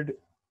heard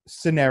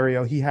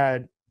Scenario. He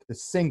had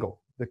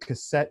the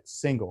cassette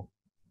single.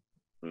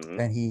 Mm-hmm.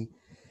 And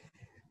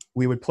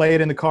we would play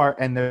it in the car,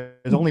 and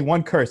there's only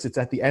one curse. It's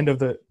at the end of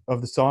the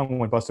song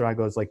when Busta Rhymes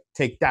goes like,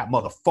 "Take that,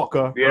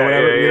 motherfucker," or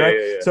whatever.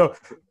 Yeah. So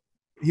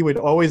he would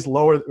always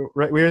lower.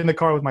 Right, we were in the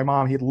car with my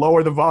mom. He'd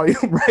lower the volume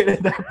right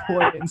at that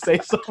point and say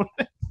something,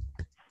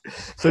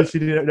 so she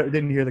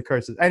didn't hear the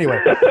curses.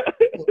 Anyway,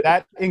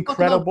 that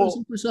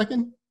incredible. For a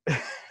second,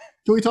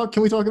 can we talk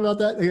about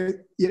that?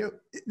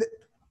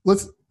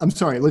 I'm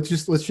sorry. Let's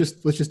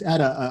just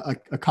add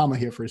a comma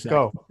here for a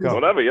second. Go.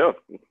 Whatever, yo.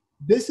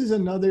 This is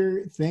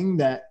another thing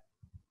that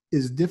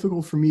is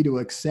difficult for me to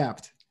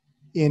accept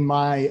in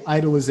my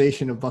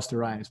idolization of Busta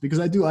Rhymes, because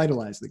I do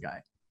idolize the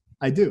guy.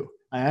 I do.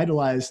 I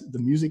idolize the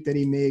music that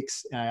he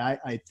makes. And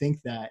I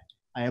think that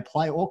I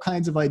apply all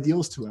kinds of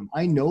ideals to him.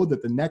 I know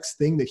that the next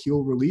thing that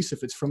he'll release,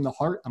 if it's from the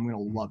heart, I'm going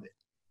to love it.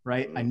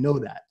 Right? I know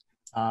that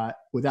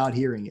without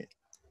hearing it.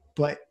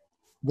 But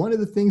one of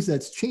the things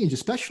that's changed,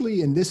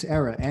 especially in this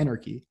era,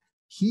 Anarchy,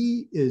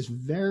 he is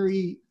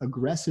very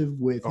aggressive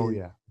with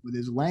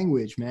his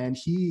language, man.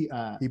 He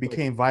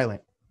became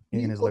violent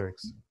in his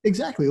lyrics.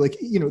 Exactly. Like,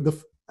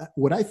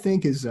 what I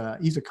think is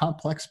he's a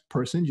complex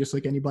person, just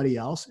like anybody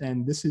else.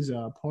 And this is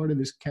a part of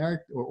his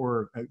character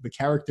or the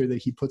character that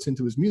he puts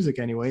into his music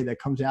anyway, that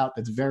comes out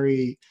that's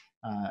very,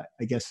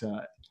 I guess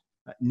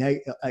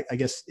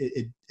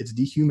it's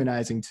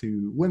dehumanizing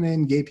to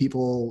women, gay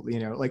people,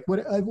 like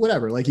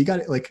whatever. Like, you got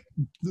it. Like,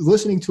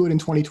 listening to it in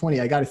 2020,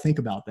 I got to think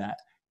about that,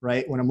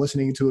 right? When I'm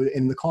listening to it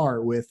in the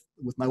car with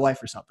my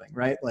wife or something,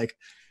 right? Like,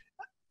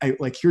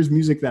 here's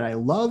music that I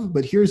love,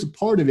 but here's a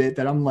part of it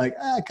that I'm like,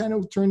 I kind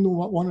of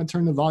want to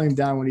turn the volume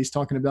down when he's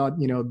talking about,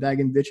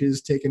 bagging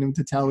bitches, taking them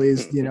to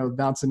tellies,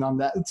 bouncing on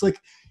that. It's like,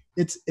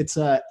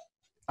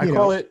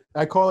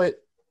 I call it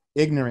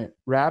ignorant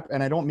rap.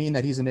 And I don't mean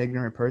that he's an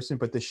ignorant person,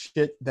 but the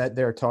shit that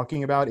they're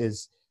talking about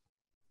is,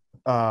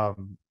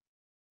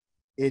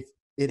 it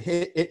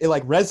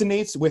like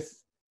resonates with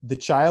the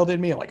child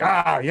in me. I'm like,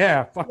 fuck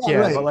yeah.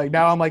 Right. But like,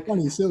 now I'm like,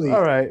 funny, silly.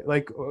 All right.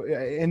 Like,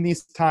 in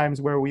these times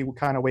where we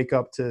kind of wake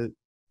up to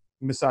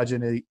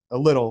misogyny a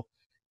little,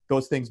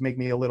 those things make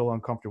me a little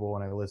uncomfortable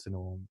when I listen to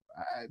them.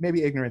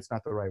 Maybe ignorant's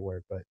not the right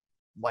word, but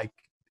like,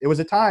 it was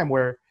a time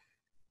where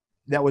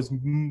that was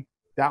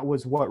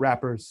what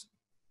rappers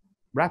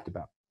rapped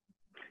about.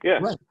 Yeah.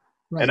 Right.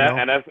 And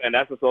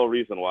that's the sole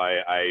reason why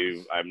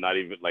I'm not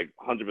even like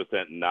 100%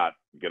 not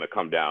gonna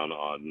come down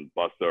on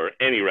Busta or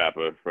any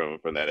rapper from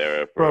that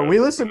era. Bro, we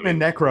listen to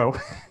Necro.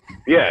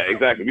 Yeah,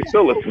 exactly. We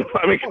still listen.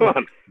 I mean, come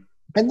on.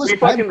 And listen, we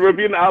fucking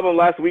reviewed an album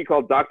last week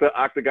called Dr.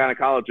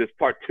 Octogynecologist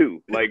Part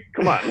 2. Like,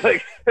 come on.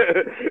 Like,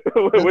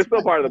 we're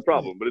still part of the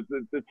problem, but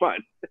it's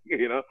fine.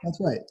 That's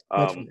right.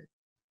 That's right.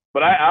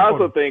 But I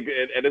also think,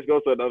 and this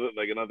goes to another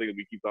thing that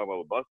we keep talking about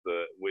with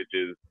Busta, which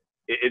is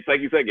it's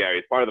like you said, Gary.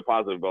 It's part of the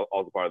positive, but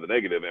also part of the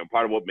negative, and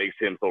part of what makes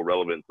him so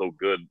relevant, so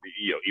good.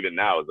 Even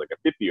now as like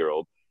a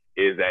 50-year-old,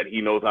 is that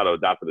he knows how to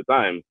adapt to the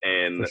times.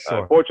 And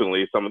sure.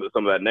 Unfortunately, some of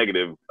that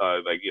negative,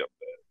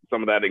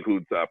 some of that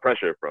includes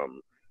pressure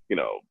from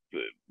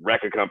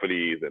record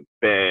companies and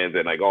fans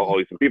and like all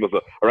these people.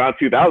 So around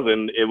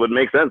 2000, it would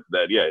make sense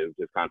that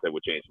his content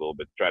would change a little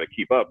bit to try to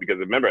keep up, because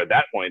remember at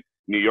that point,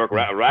 New York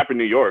rap in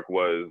New York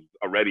was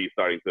already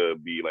starting to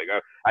be like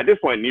at this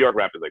point, New York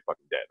rap is like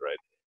fucking dead, right?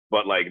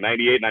 But like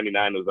 98,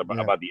 99 was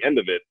about the end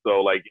of it.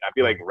 So like I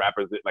feel like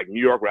rappers, like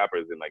New York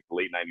rappers in like the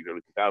late 90s,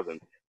 early 2000s,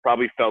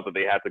 probably felt that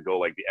they had to go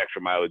like the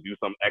extra mile to do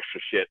some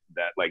extra shit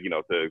that like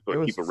to sort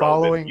of keep it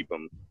relevant, keep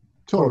them.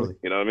 Totally.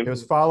 You know what I mean? It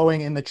was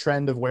following in the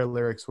trend of where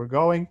lyrics were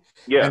going.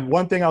 Yeah. And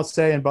one thing I'll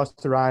say in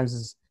Busta Rhymes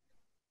is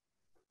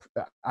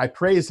I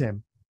praise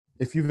him.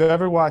 If you've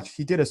ever watched,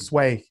 he did a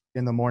Sway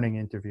in the morning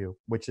interview,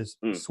 which is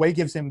Sway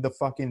gives him the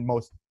fucking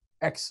most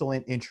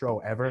excellent intro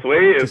ever.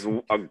 Sway is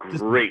a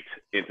great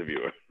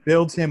interviewer.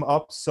 Builds him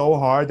up so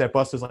hard that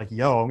Busta's like,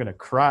 yo, I'm going to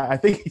cry. I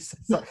think he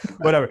said something,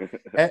 whatever.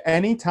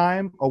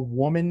 Anytime a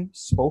woman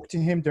spoke to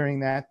him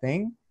during that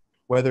thing,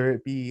 whether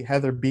it be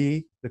Heather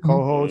B, the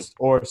co-host,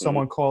 or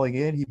someone calling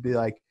in, he'd be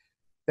like,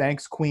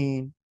 thanks,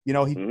 queen.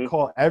 He'd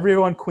call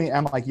everyone queen.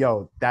 I'm like,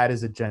 yo, that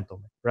is a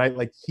gentleman, right?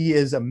 Like, he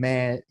is a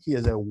man. He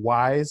is a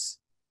wise,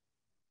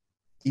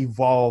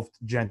 evolved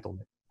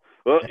gentleman.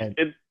 Well,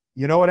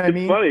 you know what I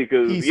mean? It's funny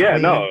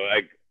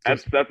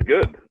because, that's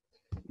good.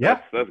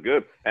 Yeah. That's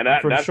good. And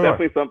that's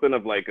definitely something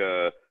of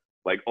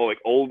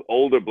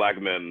older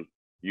black men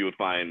you would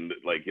find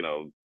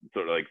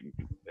sort of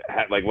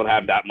would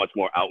have that much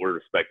more outward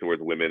respect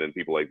towards women and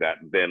people like that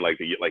than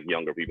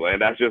younger people.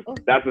 And that's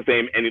the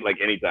same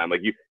anytime. Like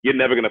you're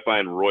never gonna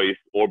find Royce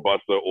or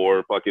Busta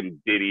or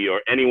fucking Diddy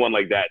or anyone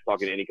like that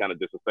talking any kind of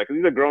disrespect, because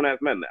these are grown ass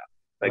men now.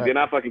 Like they're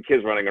not fucking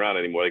kids running around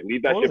anymore. Like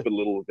leave that shit for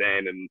Little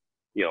Xan and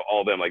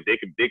all them. Like they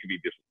could be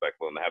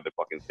disrespectful and have their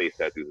fucking face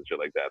tattoos and shit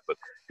like that. But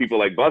people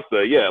like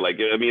Busta,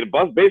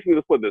 Busta, basically,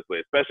 let's put it this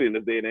way, especially in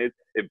this day and age,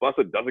 if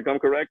Busta doesn't come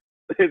correct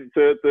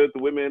to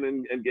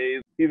women and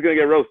gays, he's gonna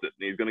get roasted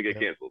and he's gonna get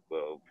canceled.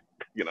 So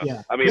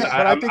I mean,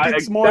 but I think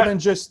it's more than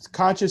just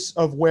conscious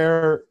of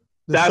where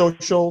the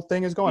social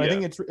thing is going. I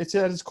think it's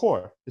at its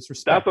core. It's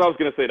respect. That's what I was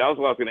gonna say. That was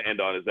what I was gonna end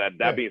on. Is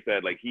that being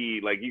said,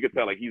 you could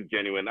tell he's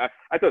genuine.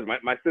 I told you,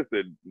 my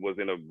sister was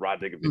in a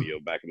Rod Digger video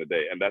back in the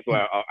day, and that's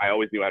why I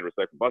always knew I had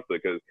respect for Busta,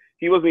 because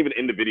he wasn't even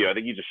in the video. I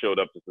think he just showed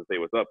up just to say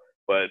what's up.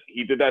 But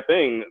he did that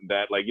thing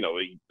that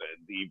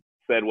he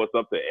said what's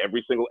up to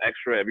every single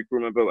extra, every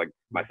crew member. Like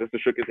my sister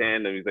shook his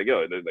hand and he's like,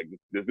 yo, this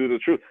dude's the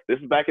truth. This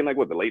is back in the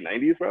late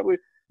 90s probably.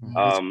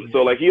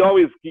 So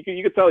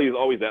you could tell he's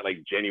always that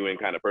genuine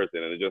kind of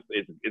person, and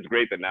it's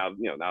great that now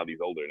now he's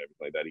older and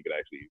everything like that, he could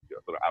actually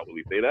sort of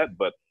outwardly say that,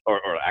 but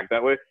or act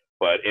that way.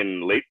 But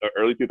in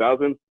early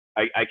 2000s,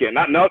 I can't,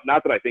 not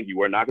that I think you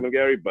were knocking him,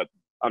 Gary, but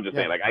I'm just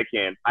saying I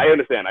can't. I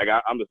understand.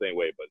 I'm the same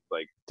way, but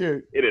it's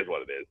dude, it is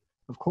what it is.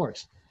 Of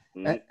course.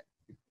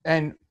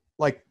 And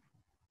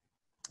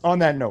on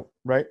that note,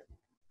 right?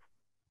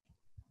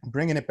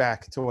 Bringing it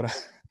back to what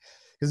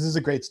because this is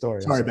a great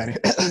story. Sorry, Benny.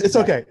 It's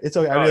okay. It's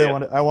okay.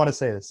 I want to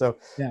say this. So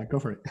yeah, go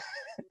for it.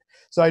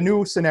 So I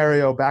knew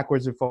Scenario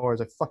backwards and forwards.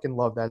 I fucking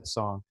love that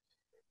song,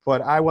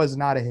 but I was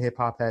not a hip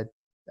hop head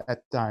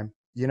at the time.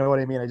 You know what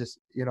I mean? I just,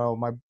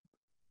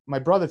 my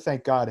brother,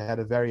 thank God, had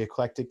a very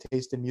eclectic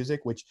taste in music,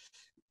 which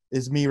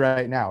is me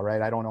right now,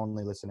 right? I don't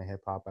only listen to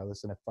hip hop. I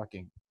listen to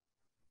fucking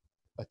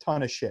a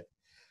ton of shit,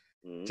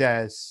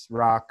 jazz,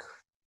 rock,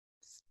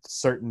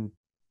 certain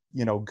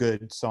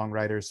good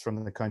songwriters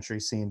from the country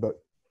scene. But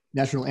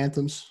national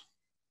anthems,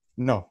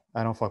 no,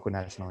 I don't fuck with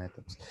national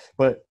anthems.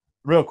 But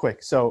real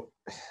quick, so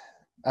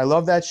I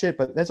love that shit,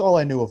 but that's all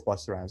I knew of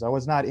Busta Rhymes. I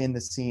was not in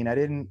the scene.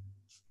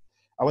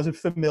 I wasn't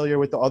familiar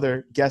with the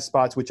other guest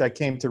spots, which I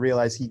came to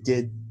realize he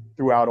did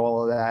throughout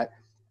all of that.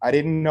 I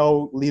didn't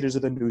know Leaders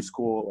of the New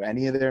School or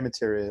any of their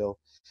material.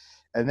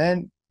 And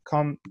then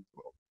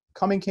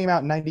Coming came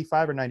out in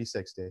 95 or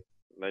 96, Dave?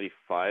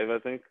 95, I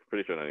think.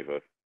 Pretty sure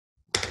 95.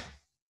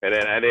 And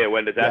then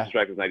when Disaster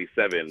Track was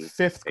 97,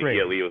 fifth grade.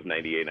 ELE was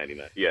 98,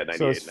 99. Yeah,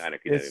 98, so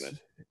Anarchy, 99.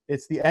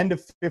 It's the end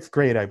of fifth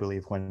grade, I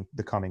believe, when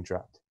The Coming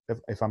dropped,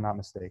 if I'm not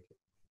mistaken.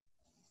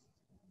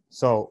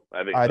 So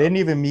I didn't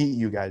even meet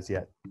you guys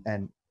yet.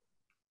 And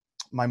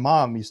my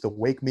mom used to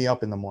wake me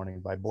up in the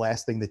morning by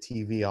blasting the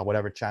TV on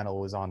whatever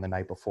channel was on the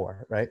night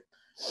before, right?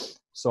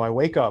 So I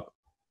wake up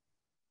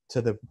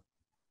to the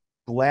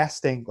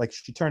blasting,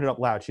 she turned it up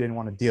loud. She didn't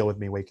want to deal with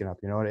me waking up,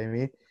 you know what I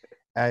mean?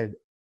 And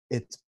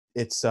it's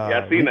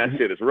I've seen that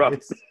shit. It's rough.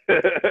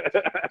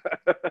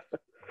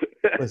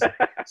 Listen,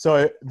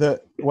 so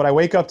what I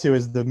wake up to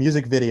is the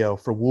music video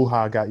for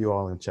Woo-Ha Got You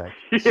All in Check.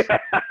 Yeah,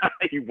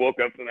 you woke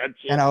up to that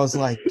shit. And I was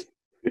like,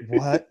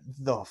 what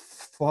the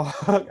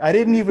fuck? I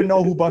didn't even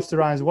know who Busta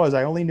Rhymes was.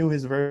 I only knew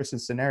his verse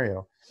and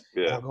Scenario.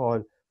 Yeah. And I'm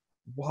going,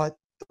 what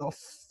the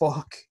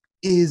fuck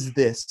is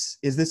this?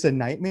 Is this a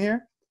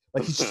nightmare?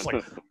 Like he's just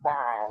like,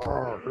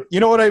 you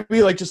know what I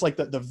mean? Like just like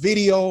the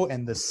video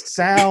and the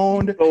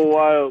sound. So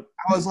wild.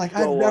 I was like,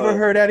 I've never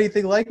heard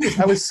anything like this.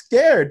 I was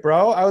scared,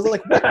 bro. I was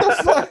like, what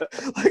the fuck?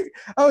 Like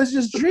I was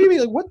just dreaming.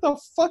 Like, what the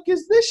fuck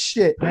is this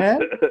shit,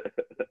 man?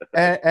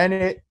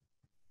 And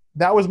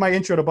that was my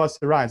intro to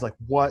Busta Rhymes. Like,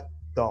 what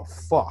the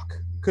fuck?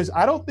 Because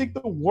I don't think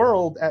the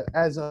world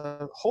as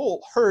a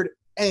whole heard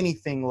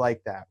anything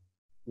like that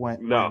when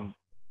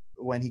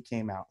he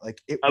came out. Like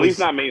at least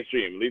not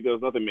mainstream. At least there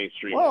was nothing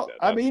mainstream. Well, like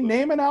that. I mean,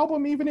 name an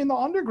album even in the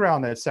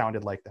underground that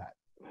sounded like that.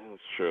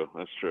 That's true.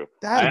 That's true.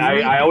 That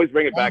I always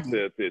bring it back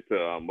to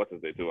what's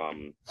his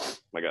name,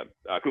 my God,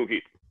 Kool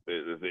Keith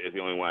is the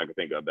only one I can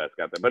think of that's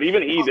got that. But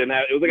even he didn't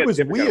have. It was like a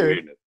different kind of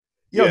weirdness.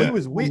 Yo, he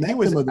was weird. He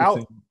was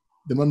out.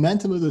 The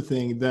momentum of the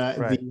thing,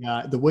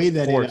 the way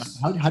that it,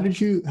 how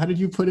did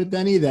you put it,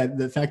 Benny? That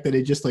the fact that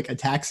it just like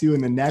attacks you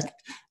in the neck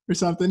or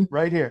something.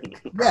 Right here.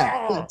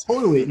 Yeah,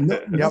 totally.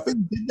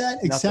 Nothing did that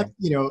except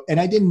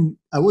and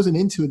I wasn't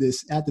into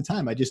this at the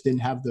time. I just didn't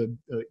have the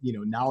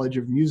knowledge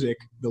of music,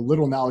 the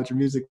little knowledge of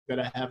music that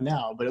I have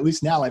now. But at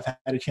least now I've had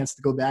a chance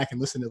to go back and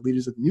listen to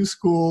leaders of the new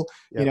school.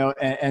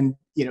 And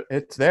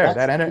it's there.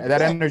 That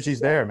energy's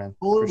there, man.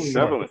 Totally.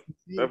 Definitely.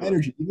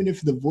 Energy, even if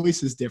the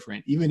voice is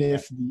different, even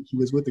if he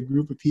was with a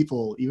group of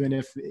people, even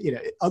if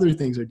other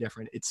things are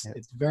different, it's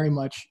very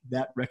much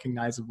that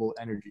recognizable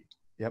energy.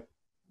 Yep.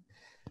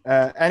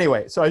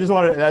 Anyway, so I just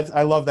wanted.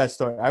 I love that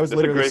story. I was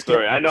literally a great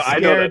story. I know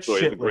that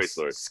story. It's a great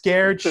story.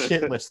 Scared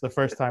shitless the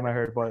first time I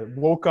heard about it.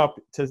 Woke up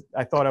to.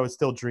 I thought I was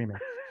still dreaming.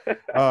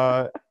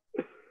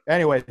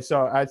 Anyway,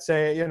 so I'd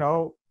say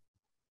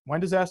When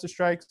Disaster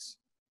Strikes,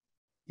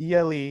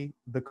 ELE,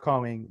 The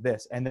Coming,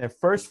 this, and their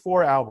first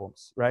 4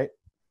 albums, right?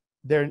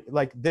 They're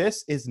like,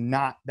 this is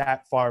not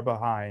that far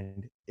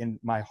behind in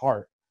my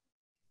heart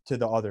to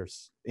the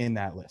others in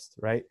that list,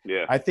 right?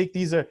 Yeah. I think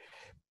these are,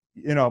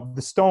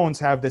 the Stones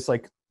have this,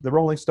 like, the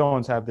Rolling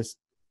Stones have this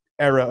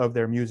era of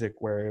their music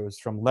where it was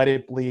from Let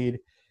It Bleed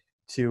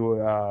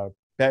to,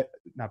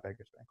 not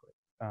Beggar's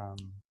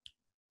Banquet,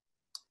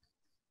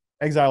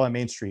 Exile on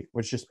Main Street,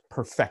 was just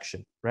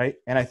perfection, right?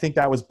 And I think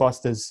that was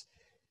Busta's,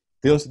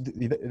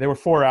 there were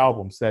 4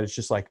 albums that is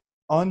just like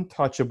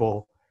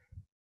untouchable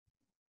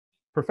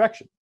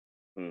perfection.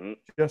 Mm-hmm.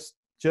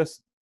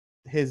 Just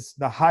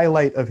the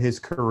highlight of his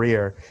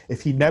career.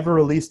 If he never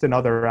released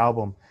another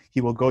album, he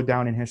will go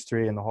down in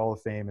history in the Hall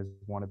of Fame as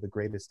one of the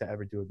greatest to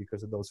ever do it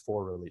because of those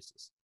 4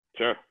 releases.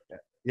 Sure.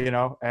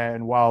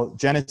 And while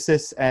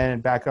Genesis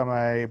and Back on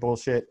My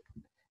Bullshit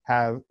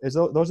those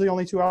are the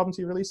only 2 albums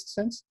he released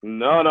since?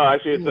 No,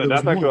 actually, that's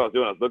actually what I was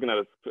doing. I was looking at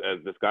his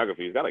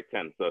discography. He's got like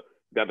 10. So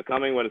he's got The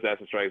Coming, When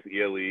Disaster Strikes,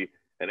 ELE,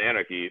 and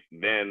Anarchy.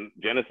 Then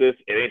Genesis,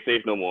 It Ain't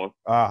Safe No More,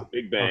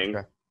 Big Bang,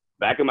 okay.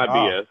 Back in My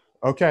BS.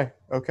 Okay.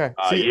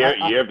 See,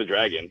 Year of the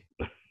Dragon.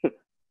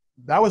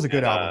 That was a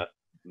good album.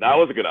 That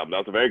was a good album. That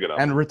was a very good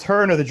album. And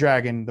Return of the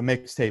Dragon, the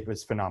mixtape,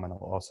 is phenomenal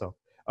also.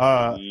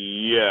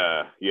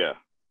 Yeah.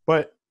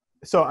 But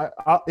so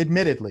I'll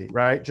admittedly,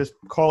 right, just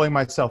calling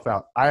myself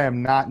out, I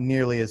am not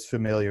nearly as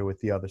familiar with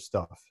the other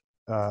stuff.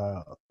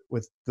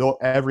 With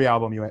every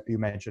album you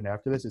mentioned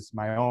after this, it's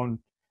my own.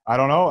 I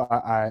don't know.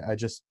 I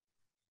just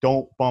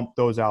don't bump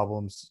those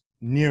albums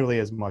nearly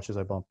as much as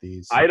I bump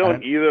these. I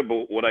don't either,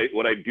 but what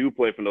I do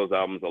play from those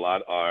albums a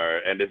lot are,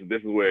 and this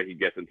is where he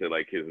gets into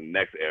like his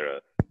next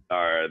era,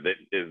 that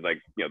is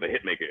like the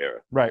hitmaker era.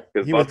 Right.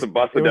 Because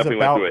Busta definitely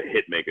went through a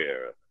hitmaker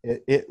era.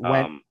 It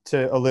went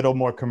to a little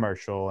more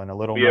commercial and a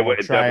little more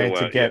trying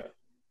to get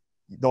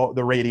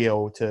the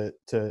radio to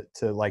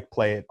like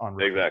play it on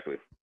radio. Exactly.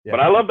 Yeah.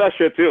 But I love that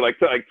shit too. Like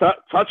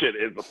Touch It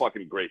is a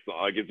fucking great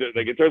song. Like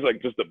in terms of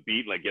like just the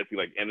beat, like gets you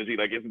like energy.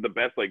 Like it's the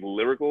best like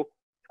lyrical.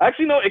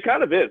 Actually, no, it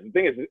kind of is. The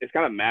thing is, it's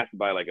kind of masked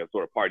by like a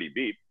sort of party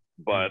beat,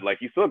 but like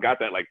you still got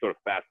that like sort of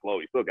fast flow.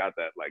 You still got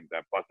that like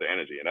that Busta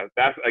energy, and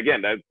that's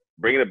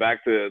bringing it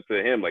back to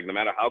him. Like no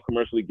matter how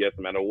commercial he gets,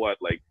 no matter what,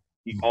 like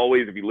he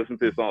always, if you listen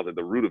to his songs at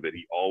the root of it,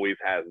 he always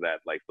has that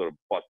like sort of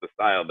Busta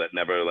style that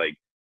never like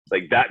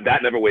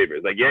that never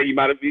wavers. Like you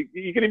might have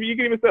you can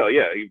even tell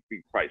he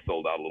probably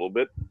sold out a little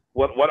bit.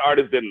 What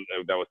artist didn't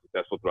that was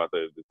successful throughout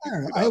the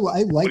I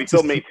like, but he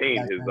still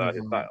maintained his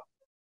style.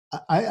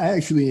 I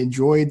actually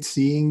enjoyed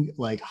seeing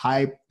like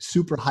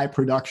super high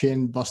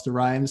production Busta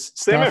Rhymes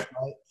stuff,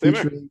 right?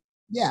 Featuring,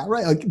 yeah,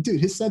 right. Like,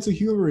 dude, his sense of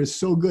humor is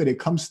so good. It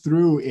comes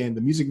through in the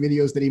music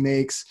videos that he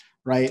makes,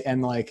 right?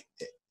 And like,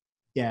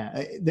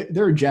 yeah,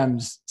 there are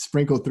gems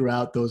sprinkled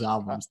throughout those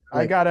albums.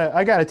 Like,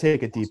 I gotta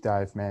take a deep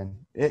dive, man.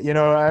 I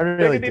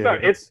really do.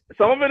 It's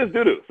some of it is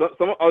doo-doo.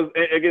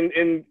 Again,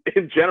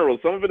 in general,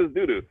 some of it is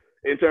doo-doo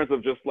in terms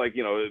of just like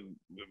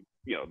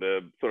the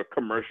sort of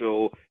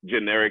commercial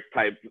generic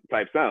type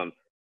sound,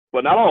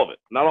 but not all of it.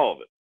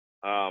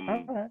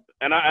 Right.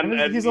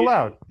 And he's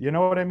allowed. You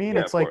know what I mean?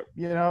 Yeah, it's like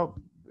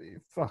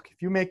fuck.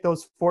 If you make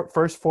those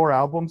first 4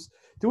 albums,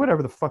 do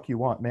whatever the fuck you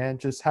want, man.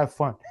 Just have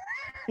fun.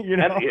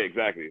 Yeah,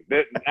 exactly.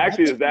 That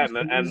actually is that,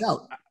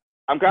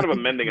 and I'm kind of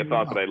amending a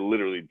thought that I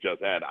literally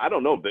just had. I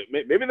don't know.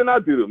 Maybe they're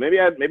not doo-doo. Maybe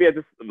I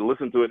just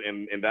listen to it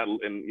in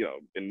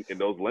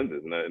those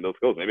lenses and in those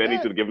scopes. Maybe I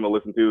need to give them a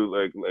listen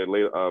to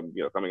later,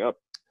 coming up.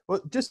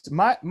 Well, just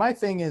my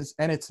thing is,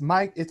 and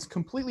it's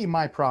completely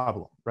my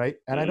problem, right?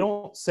 And I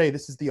don't say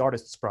this is the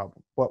artist's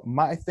problem, but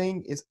my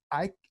thing is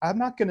I'm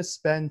not going to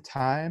spend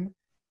time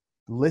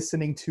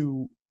listening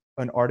to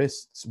an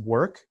artist's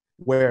work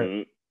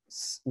where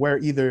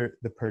either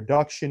the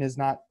production is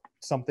not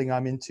something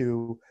I'm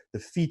into, the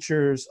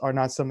features are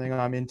not something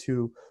I'm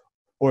into,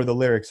 or the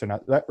lyrics are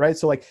not, right?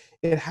 So like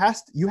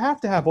you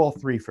have to have all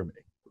three for me,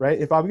 right?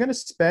 If I'm going to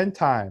spend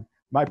time,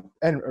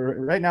 and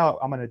right now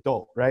I'm an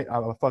adult, right?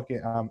 I'm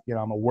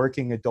a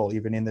working adult.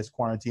 Even in this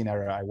quarantine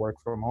era, I work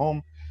from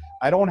home.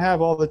 I don't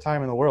have all the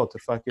time in the world to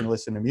fucking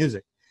listen to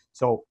music.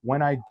 So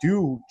when I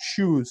do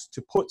choose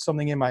to put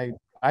something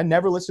I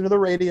never listen to the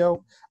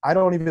radio. I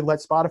don't even let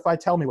Spotify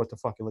tell me what to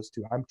fucking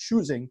listen to. I'm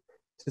choosing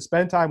to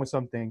spend time with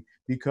something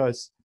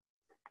because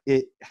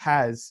it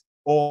has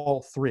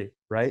all three,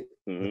 right?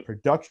 The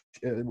production,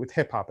 with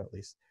hip hop at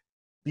least,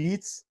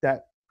 beats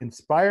that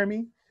inspire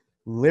me,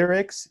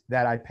 lyrics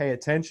that I pay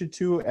attention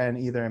to and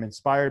either I'm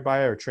inspired by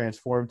or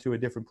transformed to a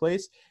different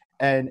place,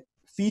 and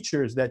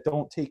features that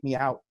don't take me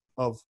out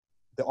of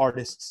the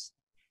artist's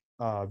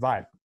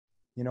vibe.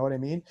 You know what I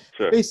mean?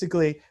 Sure.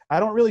 Basically, I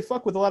don't really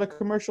fuck with a lot of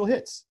commercial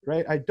hits,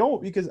 right? I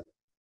don't, because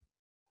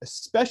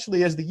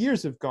especially as the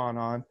years have gone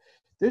on,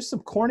 there's some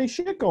corny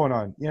shit going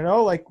on, you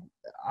know? Like,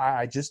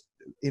 I just,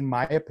 in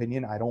my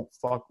opinion, I don't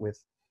fuck with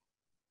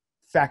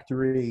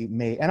factory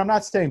made. And I'm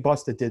not saying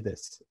Busta did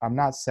this. I'm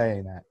not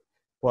saying that.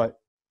 But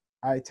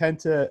I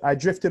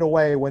drifted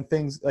away when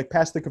things like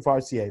Past the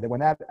Cavarcier, that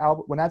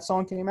when that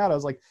song came out, I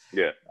was like,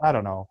 I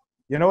don't know.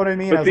 You know what I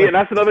mean? But see, like, and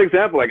that's another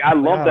example. Like, I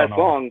love that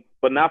song,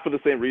 but not for the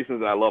same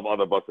reasons that I love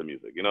other Busta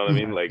music. You know what I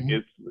mean? Like,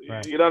 it's,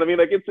 you know what I mean?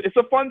 Like, it's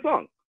a fun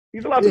song.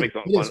 He's allowed to make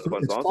fun songs.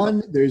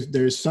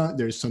 It's fun.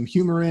 There's some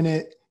humor in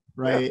it,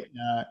 right?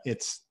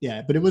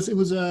 But it was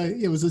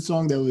a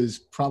song that was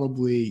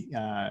probably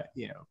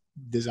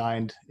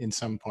designed in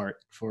some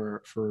part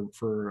for it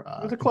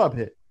was a club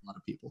hit. A lot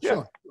of people,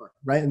 sure,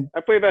 right? And I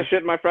play that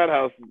shit in my frat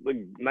house like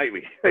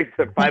nightly, like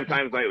 5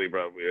 times nightly,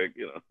 probably. Like,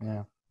 you know.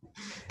 Yeah.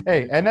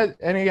 Hey, and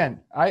again,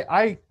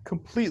 I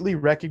completely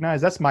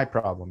recognize that's my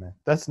problem, man.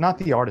 That's not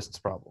the artist's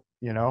problem.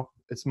 You know,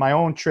 it's my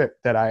own trip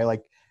that I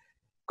like.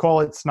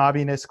 Call it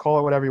snobbiness, call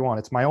it whatever you want.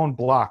 It's my own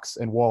blocks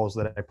and walls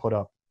that I put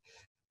up.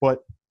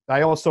 But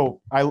I also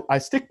I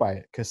stick by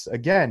it because,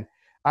 again,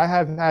 I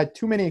have had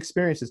too many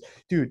experiences.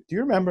 Dude, do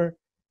you remember?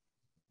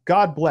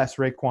 God bless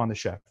Raekwon the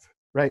Chef,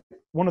 right?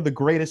 One of the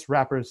greatest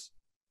rappers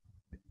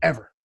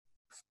ever,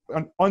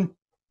 an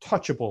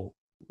untouchable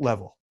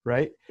level,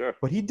 right? Sure.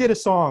 But he did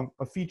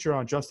a feature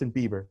on Justin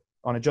Bieber,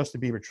 on a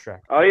Justin Bieber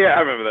track. Oh yeah,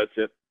 I remember that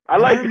shit. I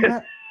like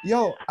it.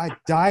 Yo, I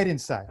died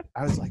inside.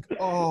 I was like,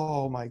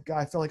 oh my God,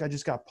 I felt like I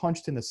just got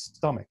punched in the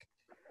stomach.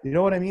 You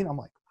know what I mean? I'm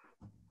like,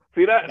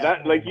 see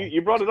that like you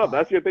brought it up.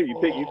 That's your thing. You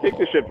take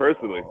this shit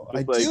personally.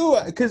 I do,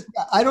 because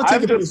I don't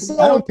take it. It's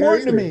so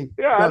important to me.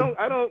 Yeah,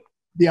 I don't.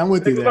 Yeah, I'm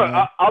with you there.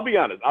 Look, I'll be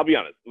honest.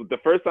 The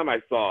first time I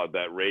saw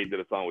that Ray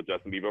did a song with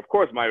Justin Bieber, of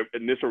course, my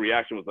initial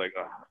reaction was like,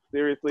 oh,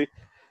 seriously?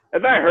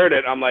 As I heard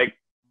it, I'm like,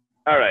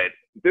 all right,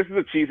 this is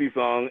a cheesy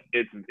song.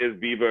 It's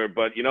Bieber,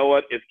 but you know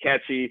what? It's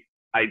catchy.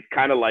 I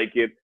kind of like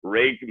it.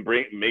 Ray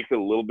makes it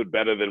a little bit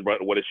better than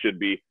what it should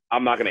be.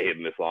 I'm not gonna hate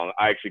in this song.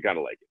 I actually kind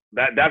of like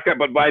it.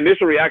 But my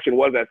initial reaction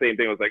was that same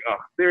thing. I was like, oh,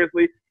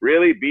 seriously,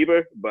 really,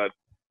 Bieber? But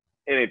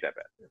it ain't that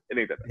bad.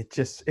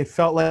 It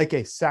felt like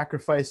a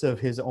sacrifice of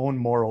his own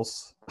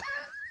morals.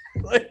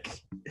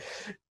 Like,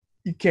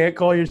 you can't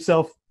call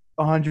yourself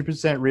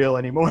 100% real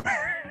anymore.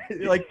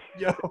 Like,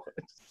 yo.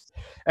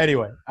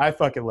 Anyway, I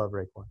fucking love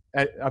Raekwon.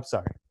 I'm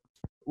sorry.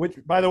 Which,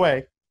 by the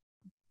way,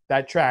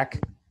 that track,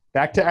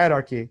 Back to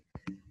Anarchy,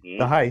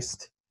 the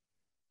heist.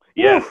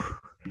 Yes.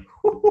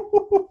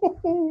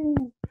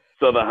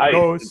 So the heist.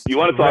 Ghost, you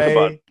want to talk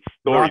about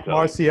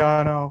storytelling?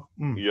 Marciano.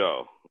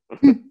 Yo.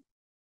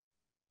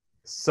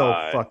 So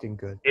fucking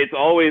good. It's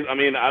always, I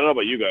mean, I don't know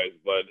about you guys,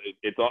 but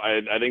it's all,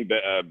 I think,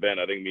 Ben,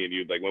 I think me and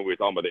you, like when we were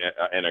talking about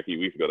the Anarchy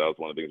weeks ago, that was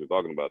one of the things we're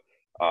talking about.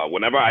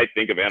 Whenever I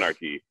think of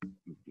Anarchy,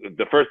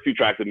 the first 2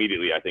 tracks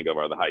immediately I think of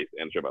are The Heist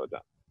and Straight Outta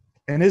Town.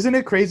 And isn't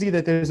it crazy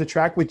that there's a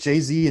track with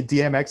Jay-Z and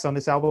DMX on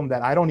this album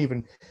that I don't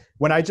even,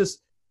 when I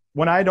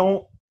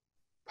don't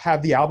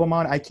have the album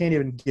on, I can't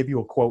even give you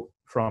a quote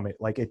from it.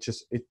 Like,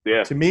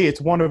 to me, it's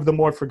one of the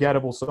more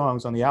forgettable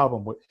songs on the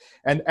album.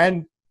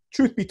 And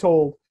truth be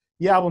told,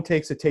 the album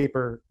takes a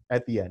taper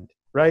at the end,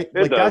 right?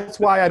 That's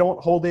why I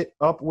don't hold it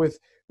up with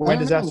When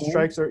Disaster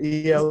Strikes or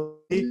ELE.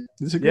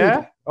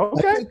 Yeah?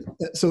 Okay.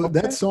 So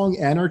that song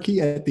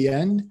Anarchy at the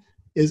end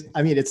is,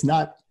 I mean, it's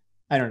not,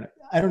 I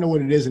don't know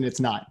what it is and it's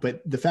not,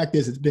 but the fact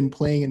is it's been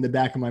playing in the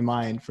back of my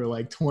mind for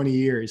like 20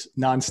 years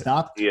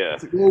nonstop. Yeah.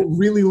 It's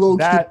really low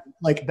key.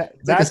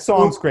 That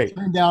song's great.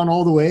 Turned down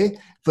all the way,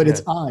 but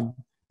it's on.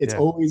 It's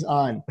always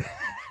on.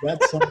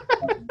 That song.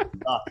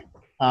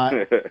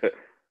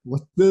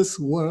 What this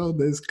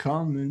world is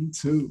coming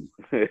to.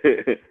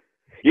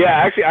 Yeah,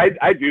 actually,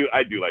 I do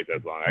like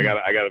that song. I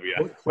gotta be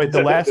honest. Wait,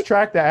 the last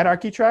track, the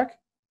Anarchy track?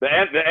 The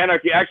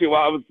Anarchy, actually,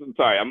 well, I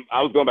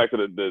was going back to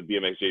the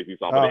DMX JC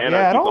song, but the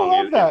Anarchy I don't song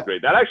love that. is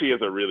great. That actually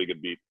is a really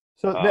good beat.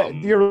 So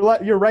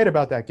you're right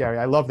about that, Gary.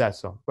 I love that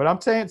song, but I'm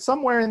saying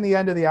somewhere in the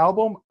end of the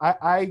album,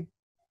 I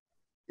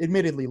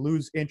admittedly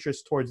lose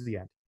interest towards the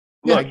end.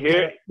 Look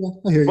here,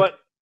 but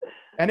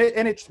and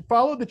it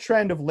followed the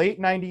trend of late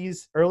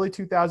 '90s, early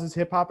 2000s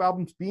hip hop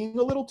albums being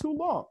a little too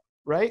long,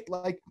 right?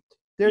 Like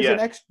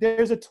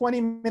there's a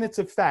 20 minutes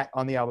of fat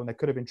on the album that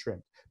could have been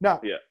trimmed. Now,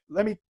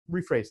 let me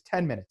rephrase: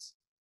 10 minutes.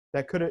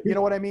 That could have, you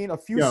know what I mean? A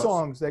few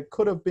songs that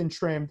could have been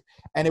trimmed,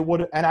 and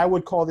I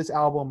would call this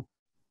album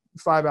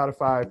 5 out of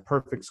 5,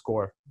 perfect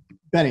score.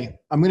 Benny,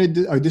 I'm going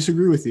to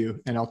disagree with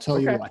you, and I'll tell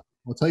you why.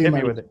 I'll tell you. Hit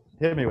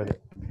me with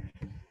it.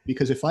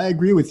 Because if I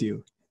agree with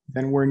you,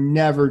 then we're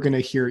never going to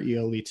hear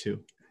ELE2.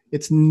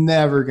 It's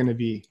never going to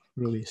be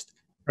released,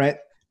 right?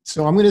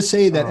 So I'm going to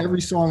say that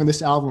every song on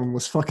this album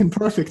was fucking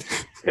perfect.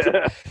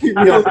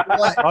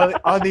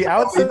 On the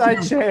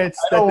outside chance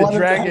that the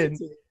Dragon,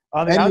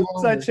 on the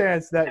outside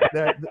chance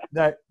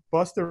that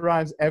Busta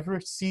Rhymes ever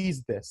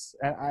sees this,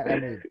 and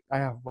I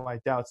have my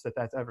doubts that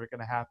that's ever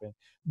going to happen.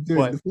 Dude,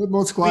 but the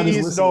Flipmode Squad please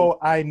is listening. know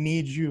I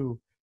need you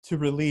to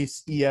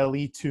release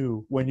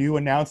ELE2. When you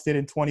announced it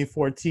in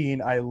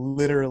 2014, I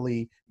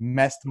literally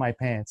messed my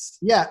pants.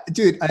 Yeah,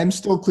 dude, I'm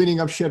still cleaning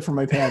up shit from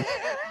my pants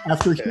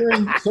after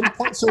hearing some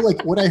point. So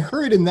like what I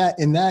heard in that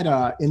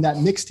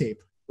mixtape,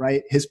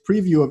 right? His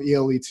preview of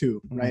ELE2,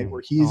 right?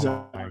 Where he's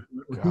sometimes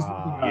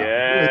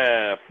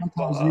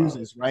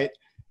uses, right?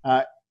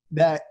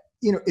 That,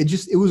 you know,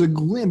 it was a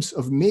glimpse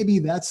of maybe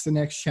that's the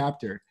next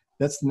chapter.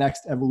 That's the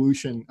next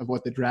evolution of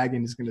what the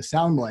Dragon is going to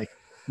sound like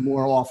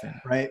more often,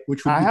 right?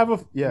 Which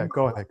would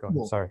go ahead.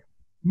 Sorry.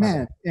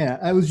 Man, yeah,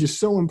 I was just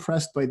so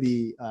impressed by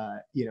the,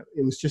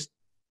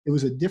 it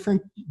was a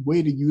different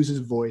way to use his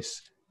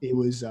voice. It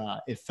was,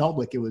 it felt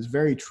like it was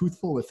very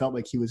truthful. It felt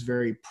like he was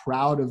very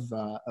proud of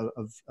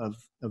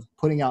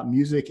putting out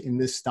music in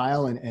this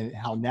style and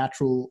how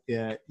natural,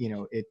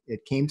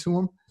 it came to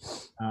him.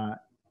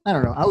 I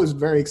don't know. I was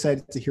very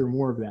excited to hear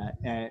more of that.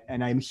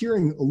 And I'm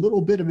hearing a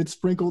little bit of it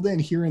sprinkled in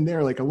here and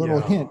there, like a little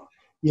hint,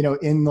 you know,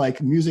 in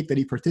like music that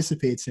he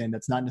participates in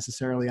that's not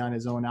necessarily on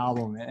his own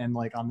album and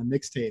like on the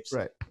mixtapes.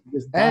 Right.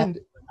 And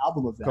an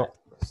album of that.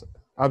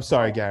 I'm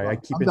sorry, Gary. I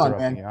keep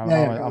interrupting you.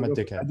 I'm a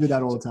dickhead. I do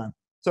that all the time.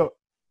 So,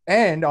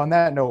 and on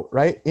that note,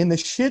 right, in the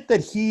shit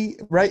that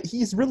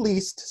he's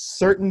released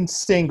certain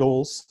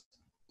singles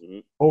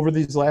over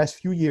these last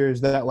few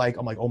years that like,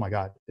 I'm like, oh my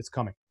God, it's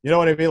coming. You know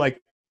what I mean?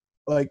 Like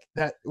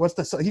that, what's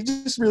the song? He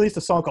just released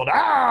a song called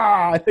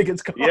I think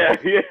it's called. Yeah.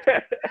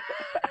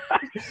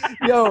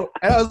 Yo,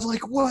 and I was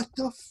like, what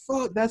the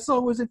fuck? That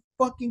song was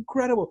fucking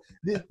incredible.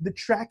 The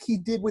track he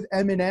did with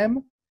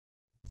Eminem.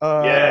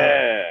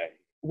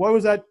 What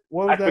was that?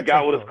 I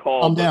forgot what it's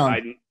called.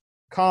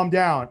 Calm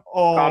Down.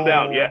 Oh, Calm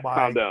Down. Yeah,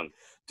 Calm Down.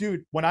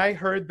 Dude, when I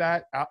heard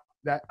that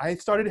I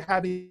started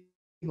having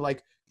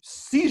like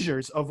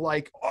seizures of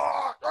like,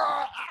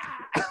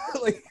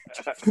 like,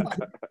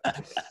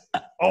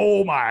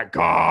 oh my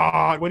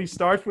God, when he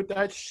starts with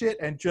that shit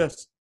and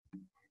just,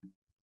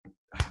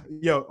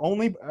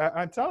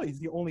 I'm telling you, he's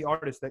the only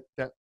artist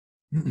that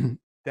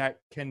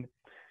can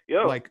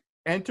like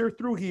enter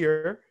through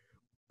here,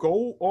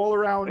 go all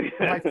around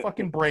my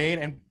fucking brain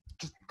and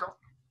just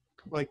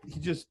like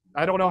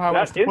I don't know how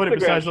else to put it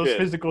besides those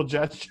physical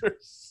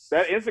gestures.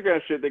 That Instagram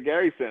shit that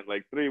Gary sent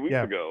like 3 weeks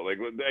ago, like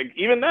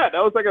even that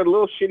was like a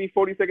little shitty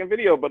 40-second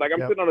video, but like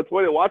I'm sitting on the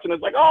toilet watching,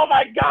 it's like, oh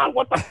my God,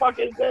 what the fuck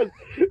is this?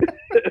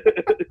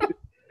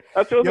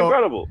 That feels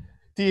incredible.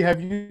 D, have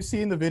you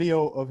seen the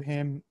video of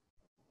him?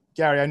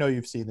 Gary, I know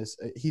you've seen this.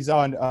 He's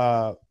on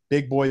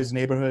Big Boy's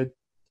Neighborhood,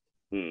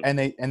 and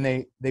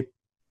they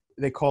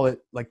call it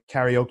like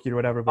karaoke or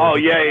whatever. Oh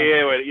yeah.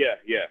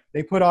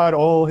 They put out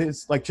all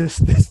his like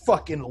just this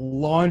fucking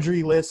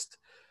laundry list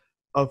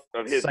of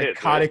his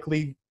psychotically,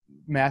 hits, right?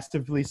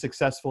 Massively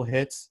successful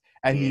hits,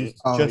 and he's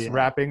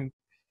rapping.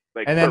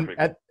 Like, and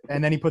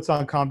then he puts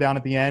on "Calm Down"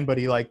 at the end, but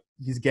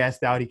he's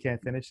gassed out. He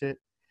can't finish it.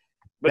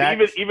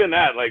 But even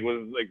that like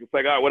was like, it's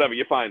like, all right, whatever,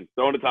 you're fine.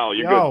 Throw in the towel.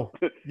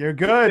 Good. You're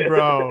good,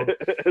 bro.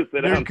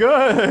 You're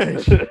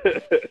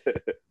good.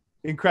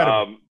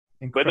 Incredible.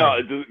 But no,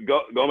 just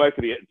going back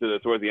to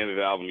towards the end of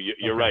the album,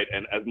 you're right.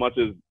 And as much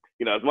as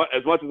as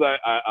much as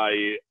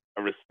I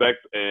respect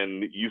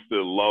and used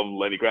to love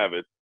Lenny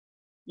Kravitz,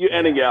 you're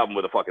ending your album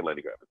with a fucking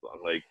Lenny Kravitz song,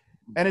 like.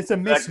 And it's a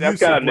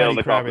misuse of Lenny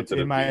Kravitz,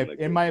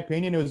 in my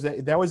opinion. It was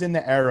that was in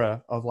the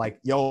era of like,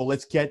 yo,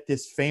 let's get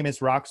this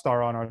famous rock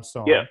star on our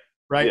song. Yeah.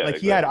 Right? Yeah, like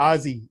exactly. He had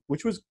Ozzy,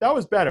 which was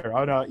better.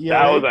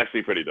 That was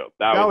actually pretty dope.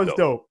 That was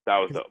dope. That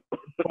was dope.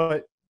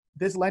 But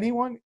this Lenny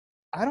one,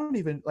 I don't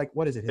even like.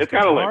 What is it? It's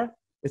kind of lame.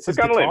 It's his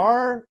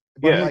guitar.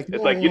 Yeah, like,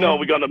 it's like, we're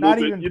gonna move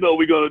it.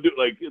 We're gonna do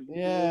like.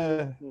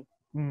 Yeah.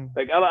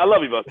 Like I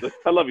love you, Busta.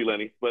 I love you,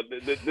 Lenny. But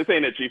this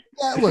ain't it, Chief.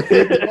 Yeah, look,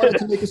 they wanted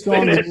to make a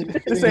song.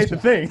 This ain't the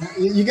thing.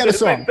 You got a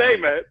song.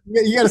 Thing, man.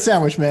 You got a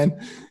sandwich, man.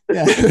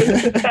 Yeah.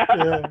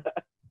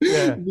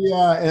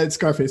 Yeah,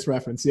 Scarface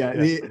reference. Yeah.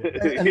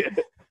 Yeah.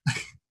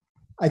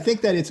 I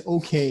think that it's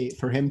okay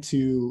for him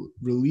to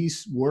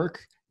release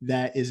work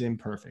that is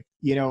imperfect.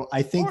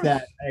 I think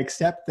that I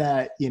accept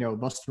that,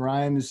 Busta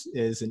Rhymes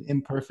is an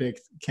imperfect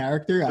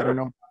character. I don't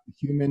know about the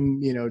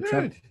human,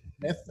 Trevor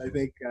Smith. I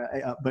think,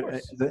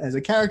 but as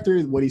a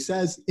character, what he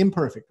says,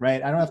 imperfect,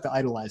 right? I don't have to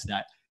idolize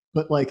that.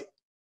 But like,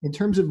 in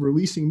terms of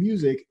releasing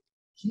music,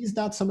 he's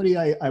not somebody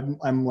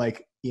I'm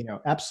like,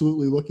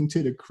 absolutely looking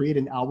to create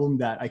an album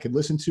that I could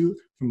listen to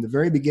from the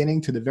very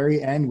beginning to the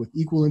very end with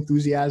equal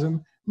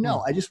enthusiasm.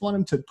 No, I just want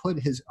him to put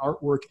his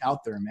artwork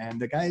out there, man.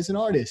 The guy is an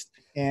artist,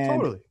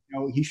 and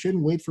he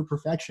shouldn't wait for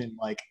perfection.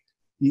 Like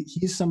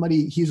he's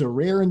a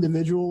rare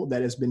individual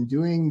that has been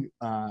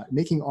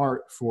making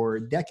art for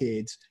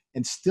decades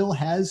and still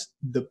has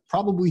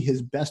probably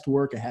his best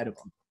work ahead of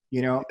him.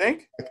 You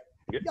think?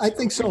 I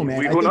think so,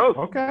 man. Who knows?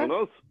 Okay. Who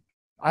knows?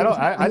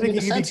 I think in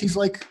a sense he's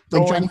like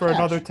going Johnny for Cash.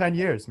 Another 10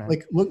 years, man.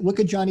 Like look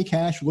at Johnny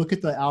Cash. Look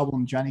at the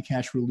album Johnny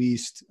Cash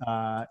released.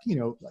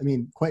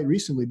 Quite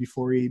recently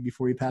before he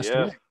passed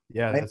away.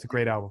 Yeah, right? That's a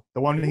great album.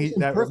 The one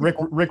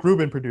that Rick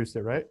Rubin produced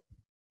it, right?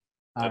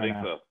 I think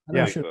so.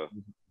 Yeah,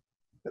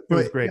 But it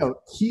was great.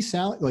 He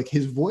sounded like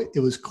his voice. It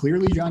was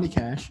clearly Johnny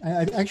Cash.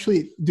 I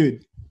actually,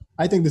 dude,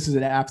 I think this is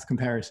an apt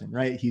comparison,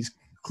 right? He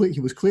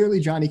was clearly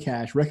Johnny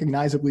Cash,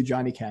 recognizably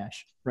Johnny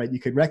Cash, right? You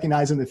could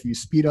recognize him if you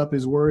speed up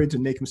his words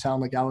and make him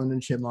sound like Allen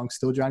and Chipmunk,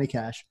 still Johnny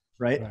Cash,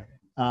 right?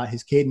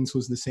 His cadence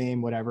was the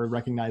same, whatever,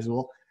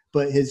 recognizable.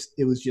 But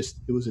it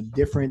was a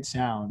different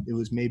sound. It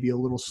was maybe a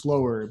little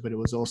slower, but it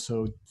was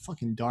also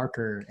fucking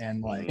darker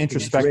and like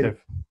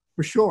introspective.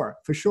 For sure.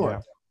 Yeah.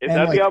 Is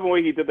that the album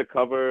where he did the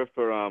cover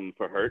for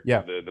Hurt?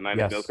 Yeah. The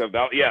 90s Mills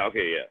cover. Yeah.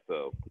 Okay. Yeah.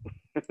 So.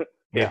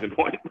 Case in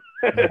point.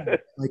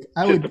 Like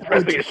I would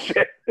take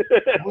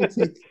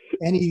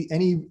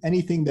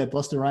anything that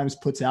Busta Rhymes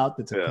puts out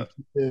that's a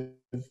competitive,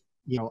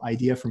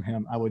 idea from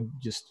him. I would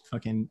just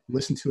fucking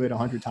listen to it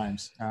 100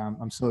 times.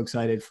 I'm so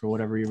excited for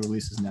whatever he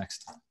releases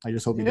next. I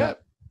just hope he does.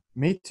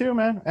 Me too,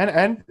 man.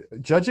 And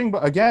judging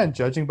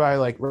by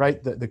like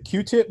the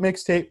Q-Tip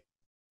mixtape,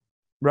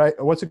 right?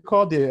 What's it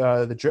called? The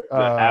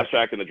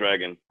Abstract and the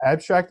Dragon.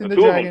 Abstract and the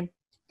Dragon.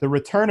 The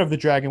Return of the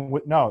Dragon.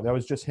 No, that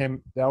was just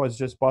him. That was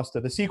just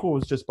Busta. The sequel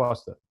was just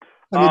Busta.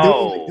 I mean,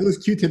 there was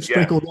Q-Tip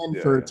sprinkled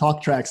in for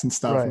talk tracks and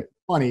stuff. Right.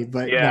 Funny,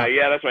 but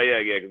that's right.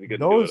 Yeah, because he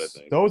couldn't do it, I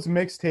think. Those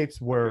mixtapes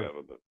were.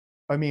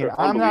 I mean,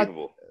 I'm not.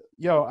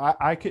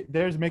 I could.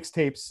 There's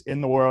mixtapes in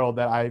the world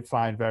that I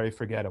find very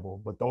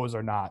forgettable, but those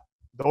are not.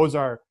 Those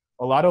are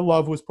a lot of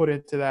love was put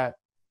into that,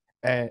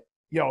 and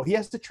he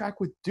has to track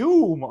with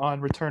Doom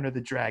on Return of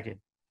the Dragon.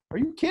 Are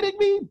you kidding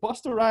me?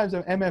 Busta Rhymes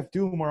and MF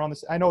Doom were on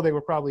this. I know they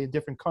were probably in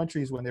different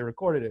countries when they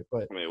recorded it,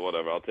 but I mean,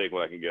 whatever. I'll take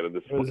what I can get at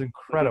this point. It was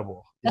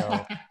incredible.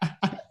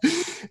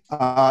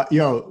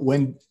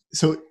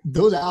 So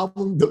those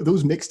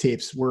those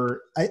mixtapes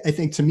were, I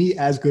think, to me,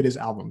 as good as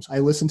albums. I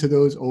listened to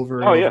those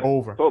over and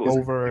over,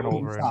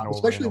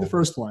 especially the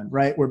first one,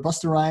 right, where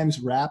Busta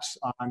Rhymes raps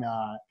on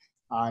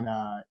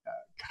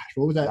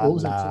what was that? What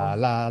was that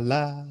song? La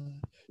la.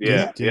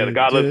 Yeah, the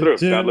God Lives Through.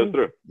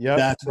 Yeah,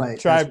 that's right.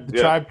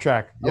 The tribe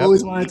track. Yep. I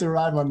always wanted to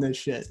rhyme on this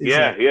shit.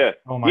 Yeah.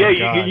 Oh my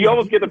God. You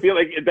almost get the feel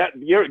like that.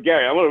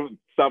 Gary, I want to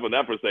stop on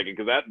that for a second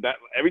because that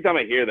every time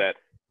I hear that,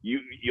 you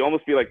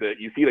almost feel like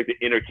you see like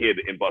the inner kid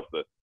in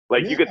Busta.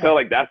 Like you could tell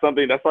like that's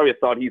probably a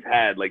thought he's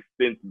had like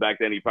since back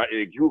then. He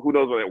probably who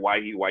knows why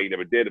he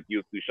never did, if he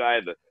was too shy,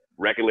 the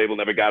record label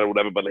never got it or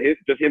whatever. But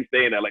just him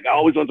saying that, like, I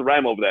always want to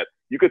rhyme over that.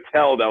 You could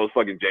tell that was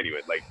fucking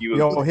genuine. Like he was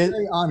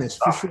very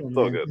honest for sure. Man.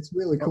 So good. It's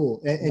really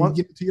cool. And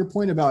to your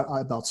point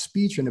about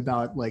speech and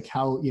about like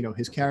how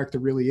his character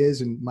really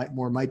is and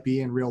might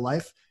be in real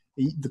life.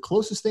 The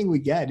closest thing we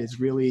get is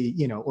really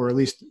or at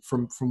least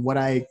from what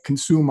I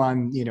consume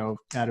on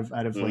out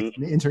of like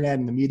the internet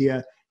and the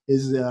media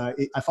is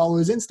I follow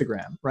his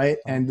Instagram, right?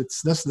 And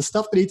it's the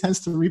stuff that he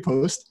tends to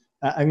repost.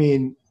 I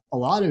mean, a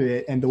lot of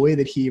it and the way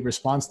that he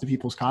responds to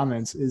people's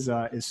comments is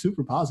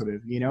super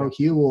positive.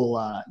 He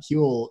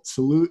will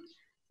salute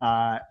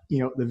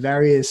the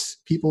various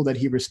people that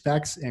he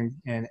respects and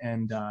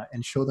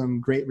show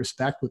them great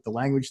respect with the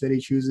language that he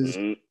chooses.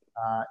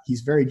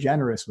 He's very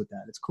generous with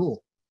that. It's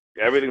cool.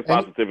 Everything's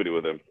positivity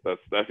with him.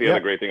 That's the other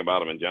great thing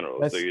about him in general.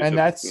 This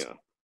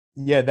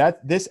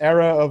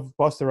era of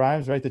Busta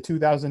Rhymes, right? The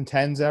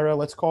 2010s era,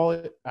 let's call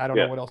it. I don't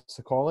know what else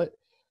to call it.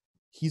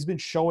 He's been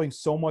showing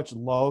so much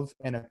love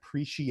and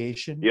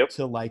appreciation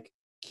to like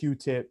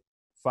Q-Tip,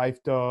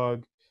 Phife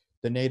Dawg,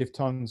 the Native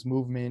Tongues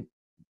movement,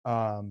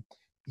 DJs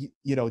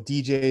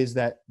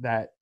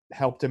that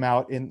helped him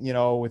out in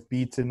with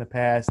beats in the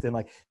past, and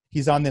like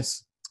he's on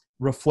this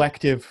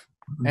reflective.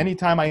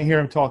 Anytime I hear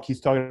him talk,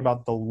 he's talking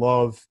about the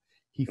love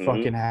he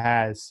fucking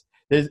has.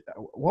 I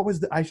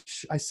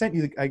sent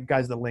you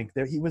guys the link.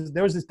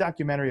 There was this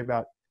documentary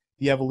about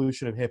the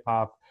evolution of hip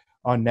hop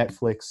on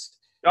Netflix.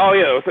 Oh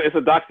yeah, it's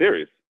a doc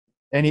series.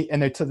 And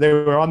they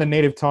were on the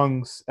Native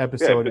Tongues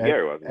episode,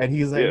 and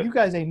he's like, "You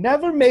guys ain't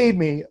never made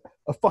me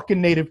a fucking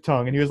native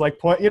tongue, and he was like,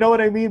 you know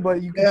what I mean?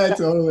 But you can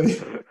totally.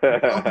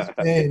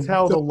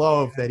 tell the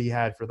love that he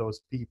had for those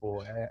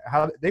people.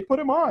 How they put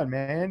him on,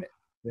 man.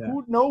 Yeah.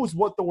 Who knows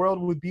what the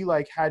world would be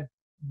like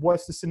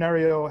what's the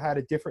scenario had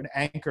a different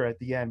anchor at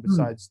the end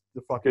besides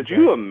the fucking. Could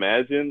you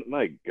imagine?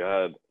 My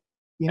God.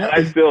 You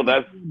know,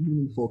 that's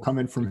meaningful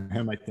coming from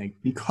him, I think,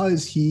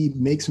 because he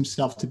makes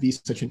himself to be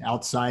such an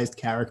outsized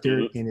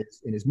character in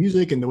his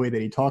music and the way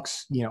that he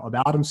talks,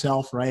 about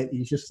himself, right?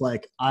 He's just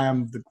like,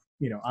 I'm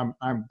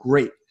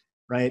great,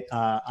 right?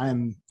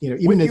 I'm,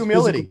 even with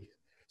humility.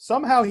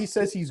 Somehow he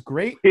says he's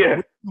great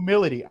with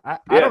humility. I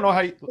don't know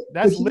how.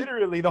 That's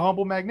literally the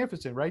humble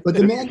magnificent, right? But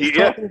the man is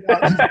talking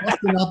about he's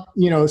busting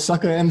up,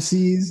 sucker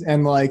MCs,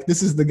 and like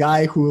this is the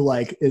guy who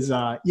like is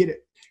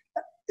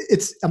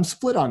I'm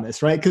split on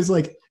this, right? Because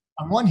like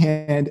on one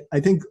hand, I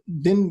think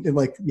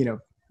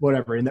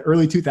whatever in the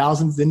early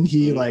 2000s, didn't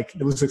he like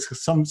there was like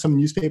some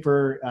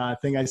newspaper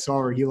thing I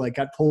saw where he like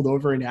got pulled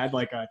over and had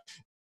like a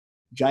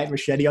giant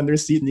machete under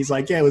his seat, and he's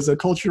like, yeah, it was a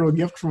cultural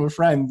gift from a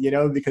friend,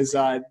 because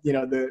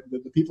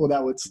the people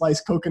that would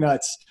slice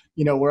coconuts,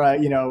 where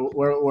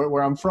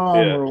I'm from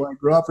or where I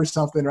grew up or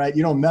something, right?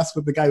 You don't mess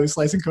with the guy who's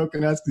slicing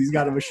coconuts because he's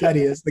got a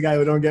machete. It's the guy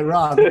who don't get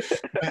robbed.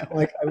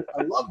 Like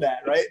I love that,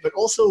 right? But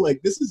also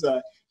like this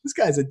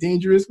guy's a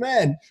dangerous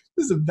man.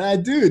 This is a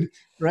bad dude,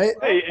 right?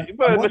 Hey,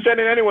 but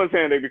machete in anyone's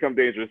hand, they become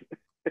dangerous.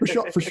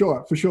 For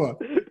sure.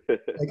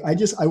 Like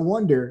I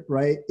wonder,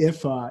 right,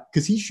 if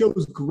because he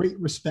shows great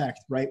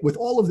respect, right, with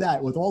all of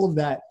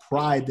that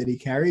pride that he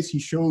carries, he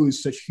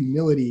shows such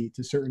humility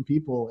to certain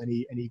people, and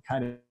he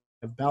kind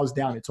of bows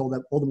down. It's all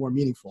the more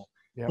meaningful.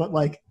 Yeah. But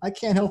like I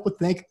can't help but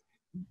think,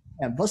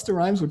 man, Busta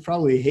Rhymes would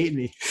probably hate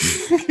me.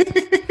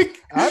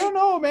 I don't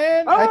know,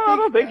 man. I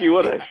don't think he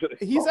would actually.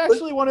 He's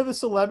actually one of the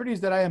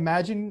celebrities that I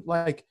imagine,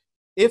 like,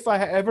 if I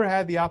ever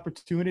had the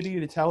opportunity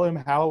to tell him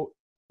how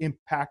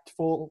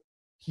impactful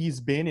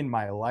he's been in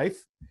my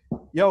life,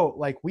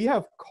 like we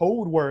have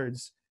code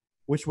words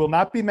which will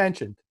not be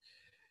mentioned.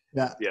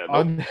 Yeah.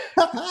 Nope.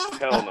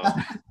 Hell no.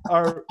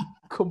 Are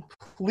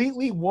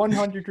completely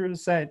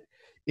 100%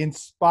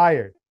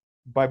 inspired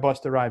by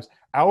Busta Rhymes.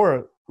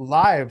 Our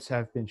lives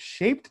have been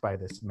shaped by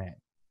this man.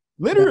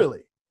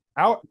 Literally.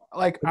 You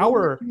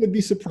would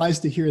be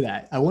surprised to hear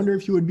that. I wonder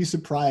if you would be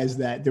surprised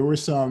that there were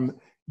some,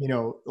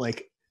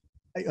 like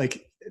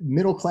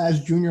middle-class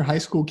junior high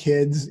school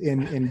kids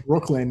in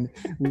Brooklyn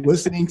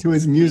listening to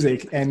his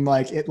music and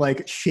like it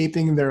like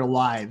shaping their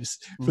lives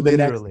for the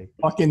next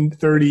fucking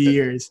 30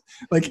 years.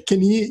 Like,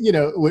 can he,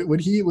 would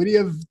he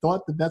have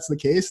thought that that's the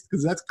case?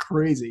 Because that's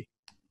crazy.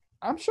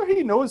 I'm sure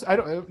he knows.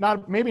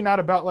 Maybe not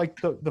about like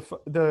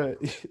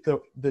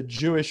the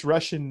Jewish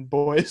Russian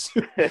boys,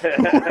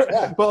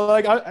 but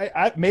like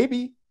I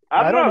maybe.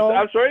 I don't know.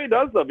 I'm sure he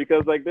does though,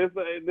 because like there's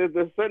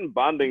certain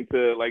bonding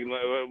to like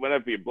whether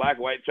it be black,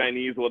 white,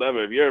 Chinese,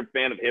 whatever. If you're a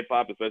fan of hip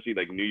hop, especially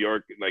like New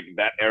York, like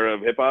that era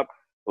of hip hop,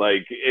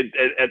 like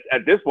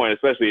at this point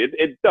especially,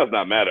 it does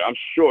not matter. I'm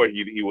sure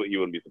he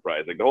wouldn't be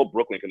surprised. Like the whole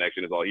Brooklyn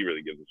connection is all he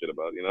really gives a shit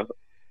about,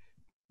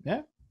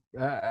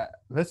 Yeah.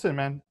 Listen,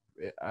 man.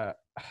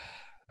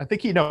 I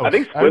think he knows. I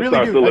think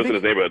Flipmode still lives in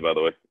his neighborhood, by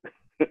the way.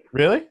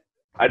 Really?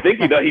 I think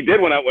he does. He did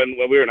when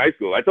we were in high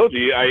school. I told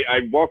you,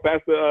 I walked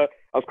past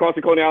I was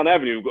crossing Coney Island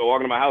Avenue,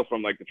 walking to my house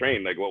from like the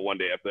train, like one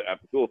day after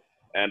school,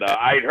 and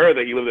I'd heard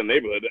that he lived in the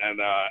neighborhood.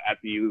 And at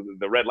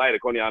the red light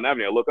at Coney Island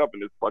Avenue, I look up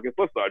and this fucking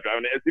Flip star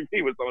driving the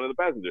SUV with someone in the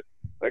passenger.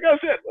 Like, oh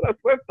shit, what up,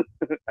 Flip?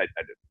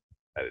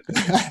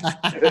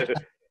 I did.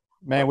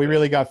 Man, we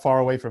really got far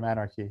away from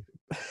Anarchy.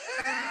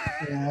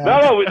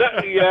 No,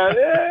 yeah.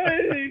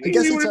 I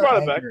guess we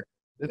brought it back.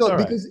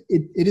 Because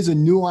it is a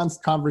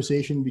nuanced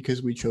conversation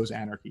because we chose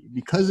Anarchy.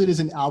 Because it is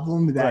an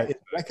album that is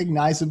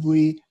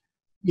recognizably,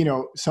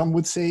 some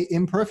would say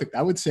imperfect.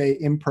 I would say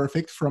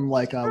imperfect from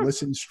like a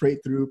listen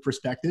straight through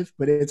perspective,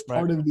 but it's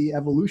part of the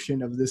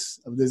evolution of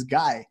this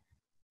guy,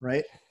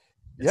 right?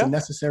 It's a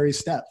necessary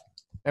step.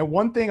 And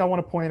one thing I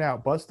want to point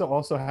out, Busta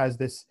also has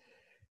this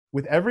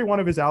with every one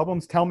of his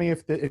albums. Tell me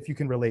if you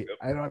can relate.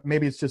 I don't know,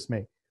 maybe it's just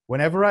me.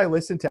 Whenever I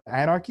listen to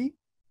Anarchy,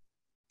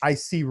 I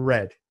see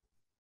red.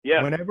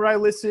 Yeah. Whenever I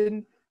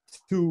listen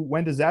to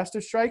When Disaster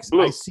Strikes,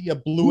 blue. I see a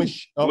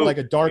bluish, like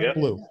a dark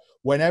blue.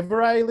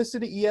 Whenever I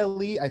listen to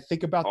ELE, I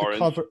think about orange. The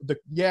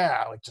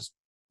cover. Like just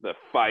the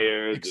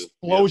fire,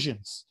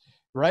 explosions,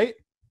 right?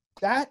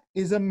 That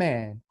is a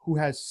man who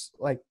has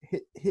like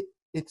hit.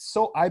 It's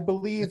so I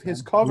believe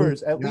his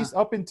covers, at least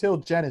up until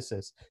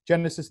Genesis.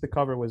 Genesis, the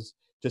cover was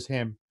just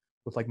him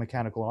with like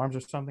mechanical arms or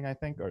something, I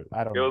think, or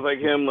I don't know. It was like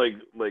him, like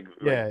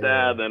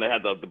that. Then it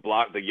had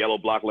the yellow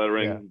block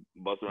lettering.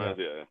 Busta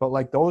Rhymes, But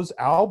like those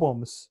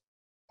albums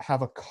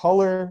have a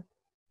color.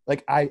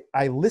 Like I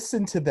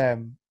listen to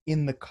them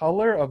in the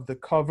color of the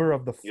cover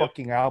of the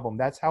fucking album.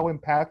 That's how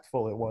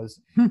impactful it was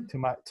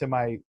to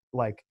my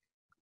like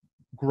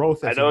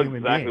growth as a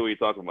human being. I know exactly what you're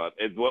talking about.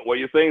 It's what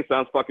you're saying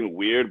sounds fucking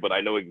weird, but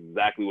I know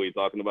exactly what you're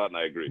talking about, and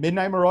I agree.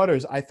 Midnight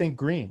Marauders, I think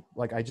green.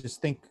 Like I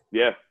just think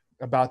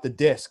about the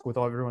disc with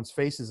all everyone's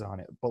faces on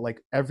it, but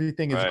like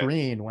everything is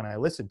green when I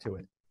listen to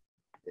it.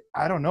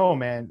 I don't know,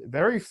 man.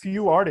 Very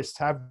few artists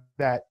have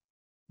that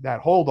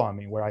hold on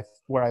me where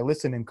I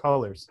listen in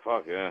colors.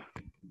 Fuck yeah.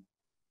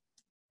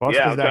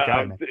 Busta's that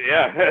guy, man.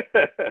 Yeah.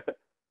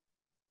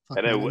 Fuck,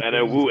 and man,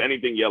 then woo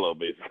anything yellow,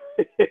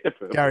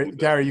 basically.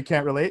 Gary, you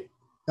can't relate?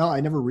 No, I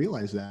never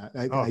realized that.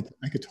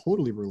 I could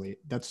totally relate.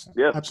 That's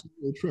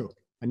absolutely true.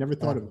 I never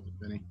thought of it,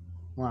 Benny.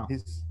 Wow.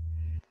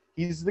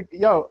 He's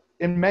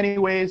in many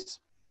ways,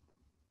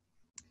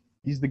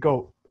 he's the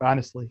GOAT,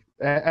 honestly.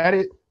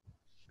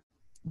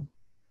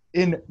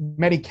 In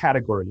many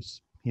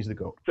categories, he's the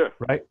GOAT. Sure.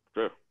 Right?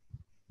 Sure.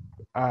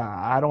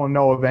 I don't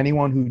know of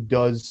anyone who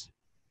does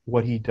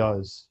what he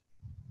does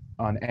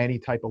on any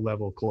type of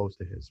level close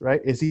to his,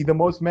 right? Is he the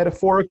most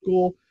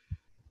metaphorical,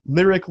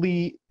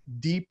 lyrically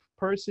deep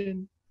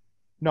person?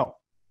 No.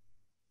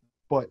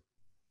 But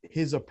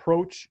his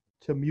approach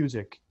to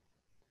music,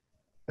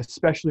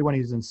 especially when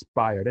he's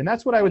inspired, and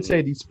that's what I would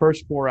say these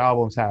first 4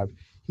 albums have.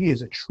 He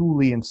is a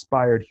truly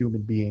inspired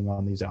human being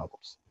on these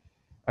albums.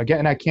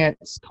 Again, I can't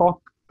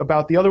talk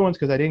about the other ones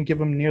because I didn't give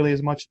him nearly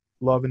as much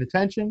love and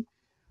attention.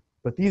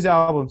 But these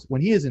albums, when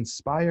he is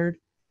inspired,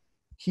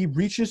 he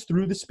reaches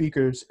through the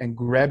speakers and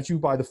grabs you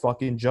by the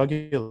fucking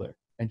jugular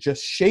and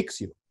just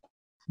shakes you.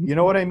 You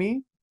know what I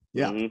mean?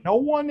 Yeah. No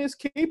one is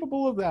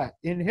capable of that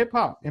in hip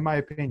hop, in my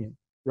opinion.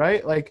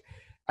 Right? Like,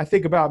 I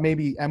think about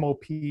maybe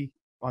MOP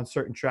on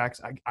certain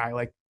tracks. I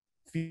like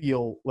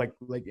feel like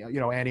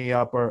Annie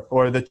Up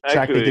or the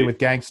track they did with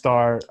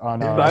Gangstar on.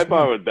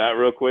 Sidebar with that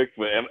real quick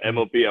for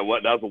MOP.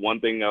 And that was the one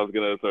thing I was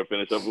gonna sort of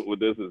finish up with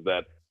this is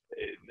that.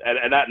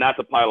 And not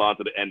to pile on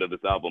to the end of this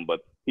album,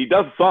 but he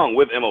does a song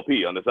with MOP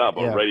on this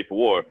album, Ready for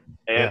War.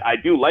 And I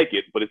do like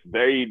it, but it's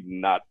very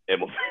not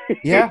MOP.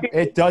 Yeah,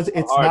 it does.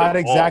 It's not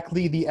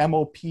exactly the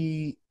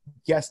MOP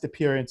guest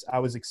appearance I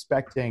was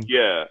expecting.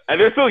 Yeah, and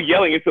they're still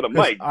yelling into the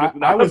mic.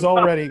 I was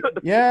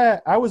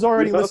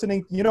already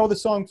listening. You know the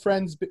song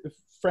Friends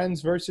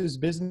versus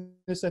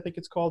Business, I think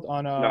it's called,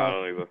 on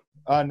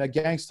the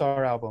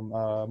Gangstar album,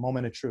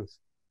 Moment of Truth.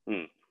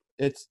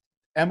 It's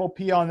MOP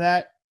on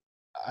that.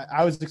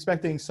 I was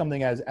expecting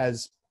something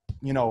as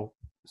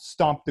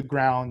stomp the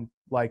ground,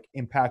 like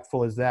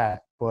impactful as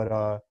that.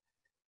 But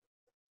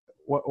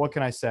what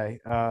can I say?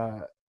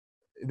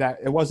 That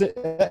it wasn't,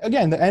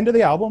 again, the end of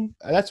the album.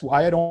 That's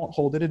why I don't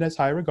hold it in as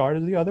high regard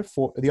as the other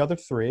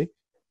 3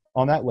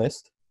 on that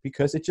list,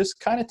 because it just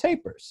kind of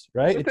tapers,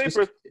 right? It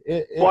tapers,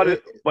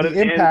 but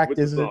the impact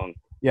isn't.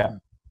 Yeah.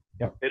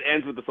 Yep. It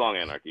ends with the song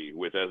Anarchy,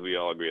 which, as we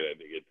all agree, I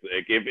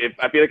think if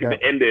I feel like if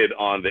it ended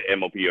on the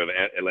MOP or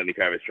the Lenny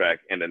Kravitz track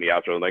and then the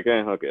outro, I'm like,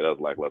 okay, that was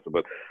lackluster.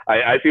 But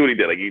I see what he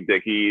did.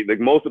 Like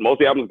most of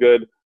the album's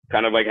good.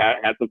 Kind of like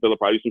had some filler,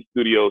 probably some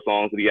studio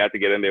songs that he had to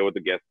get in there with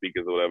the guest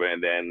speakers or whatever,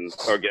 and then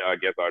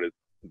guest artists,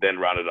 then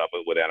rounded up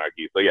with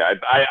Anarchy. So yeah,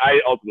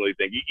 I ultimately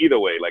think either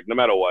way, like no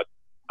matter what,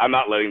 I'm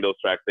not letting those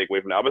tracks take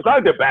away from the album. It's not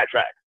like they're bad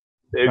tracks.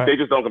 They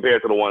just don't compare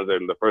to the ones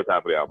in the first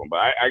half of the album. But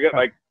I get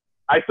like.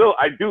 I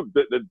do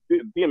the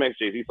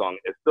DMX-Jay-Z song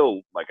is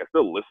still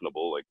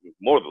listenable, like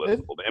more than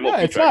listenable. The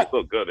MOP track is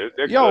still good.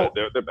 They're good.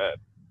 They're bad.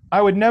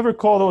 I would never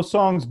call those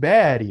songs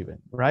bad, even,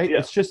 right? Yeah.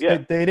 It's just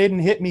that they didn't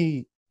hit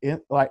me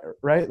like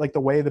the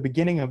way the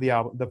beginning of the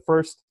album, the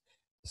first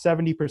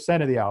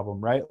 70% of the album,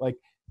 right? Like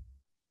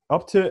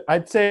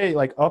I'd say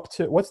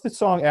what's the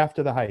song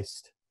after the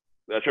heist?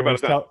 Trip Out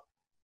of Town.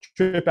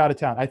 Trip Out of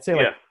Town. I'd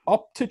say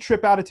up to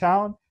Trip Out of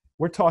Town,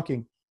 we're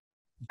talking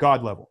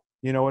God level.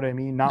 You know what I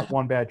mean? Not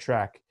one bad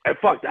track. And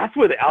fuck, that's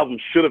where the album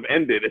should have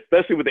ended,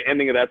 especially with the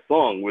ending of that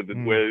song, where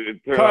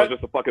it turned out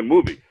just a fucking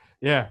movie.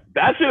 Yeah,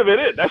 that should have been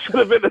it. That should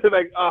have been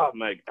like, oh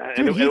my god,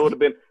 it would have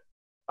been.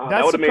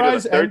 That would have made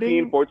it a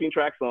 13, 14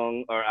 track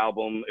song or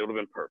album. It would have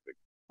been perfect.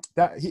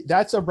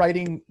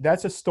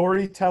 That's a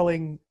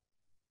storytelling,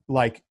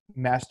 like,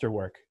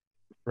 masterwork,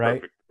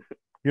 right? Perfect.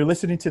 You're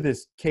listening to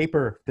this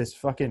caper, this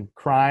fucking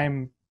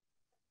crime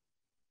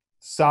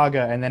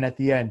saga, and then at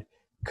the end,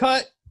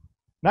 cut.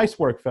 Nice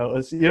work,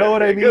 fellas. You know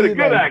what I mean? Good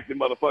acting,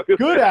 motherfuckers.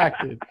 Good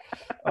acting.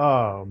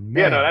 Oh,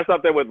 man. Yeah, no, that's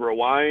up there with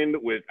Rewind,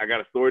 with I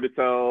Got a Story to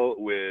Tell,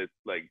 with,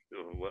 like,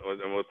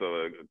 what's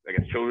I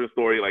guess, children's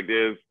story, like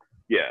this.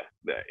 Yeah,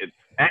 it's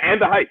and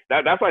the Heist.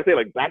 That's why I say,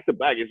 like, back to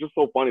back. It's just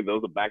so funny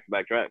those are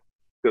back-to-back tracks,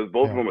 because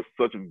both of them are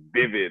such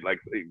vivid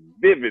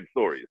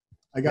stories.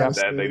 I got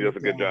that they do a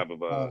good job of.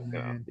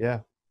 Yeah.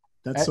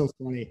 That's so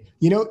funny.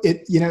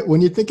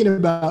 When you're talking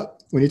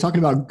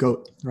about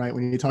GOAT, right?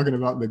 When you're talking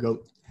about the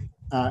GOAT,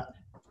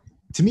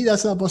 to me,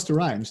 that's not Busta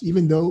Rhymes,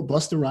 even though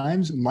Busta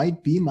Rhymes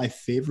might be my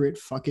favorite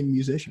fucking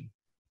musician.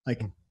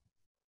 Like,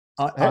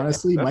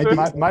 honestly,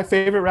 my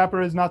favorite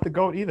rapper is not the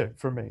GOAT either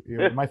for me.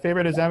 My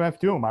favorite is MF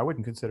Doom. I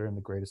wouldn't consider him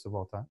the greatest of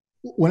all time.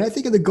 When I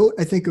think of the GOAT,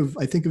 I think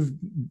of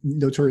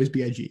Notorious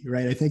B.I.G.,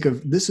 right? I think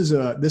of this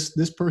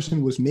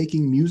person was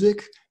making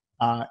music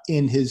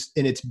in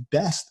its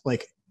best.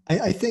 Like,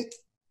 I think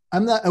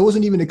I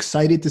wasn't even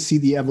excited to see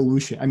the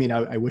evolution. I mean,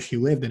 I wish he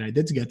lived, and we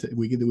did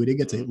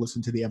get to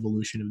listen to the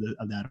evolution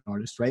of that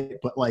artist, right?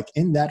 But like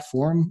in that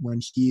form, when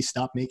he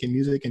stopped making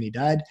music and he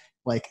died,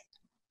 like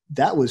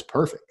that was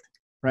perfect.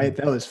 right?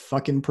 That was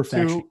fucking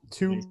perfection.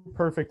 Two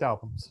perfect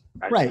albums.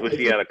 I Right. wish if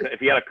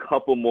he had a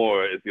couple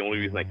more, it's the only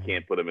reason I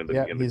can't put him in the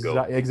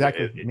GOAT.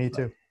 Exactly. Me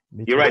too.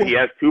 You're right. He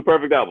has two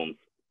perfect albums,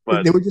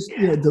 but they were just,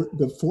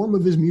 the form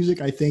of his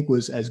music, I think,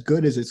 was as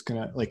good as it's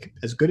gonna, like,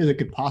 as good as it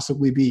could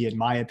possibly be, in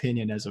my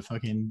opinion, as a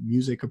fucking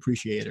music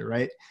appreciator,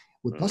 right?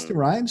 With Busta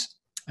Rhymes,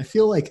 I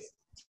feel like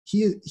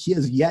he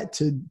has yet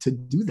to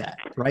do that,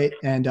 right?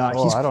 And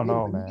he's I don't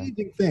know, amazing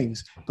man.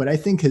 things, but I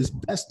think his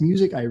best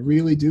music, I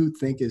really do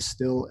think, is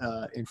still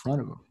in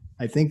front of him.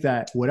 I think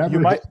that whatever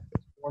his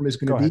form is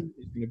going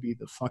to be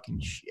the fucking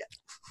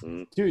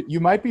shit. Dude, you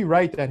might be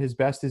right that his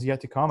best is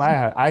yet to come.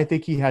 I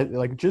think he had,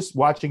 like, just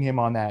watching him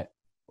on that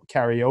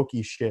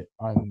karaoke shit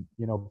on,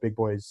 Big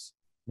Boy's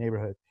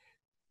Neighborhood,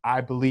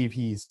 I believe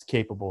he's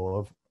capable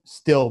of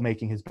still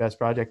making his best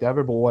project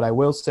ever. But what I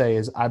will say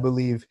is, I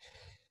believe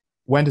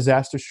When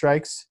Disaster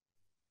Strikes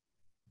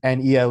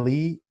and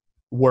ELE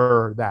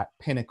were that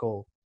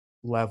pinnacle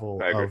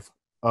level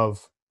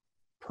of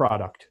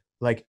product.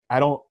 Like, I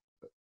don't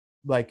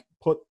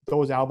put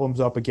those albums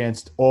up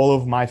against all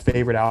of my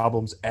favorite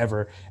albums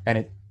ever, and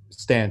it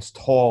stands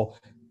tall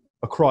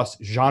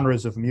across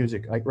genres of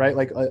music. Like, right,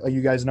 like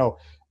you guys know,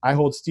 I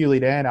hold Steely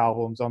Dan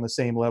albums on the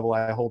same level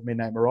I hold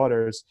Midnight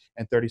Marauders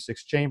and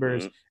 36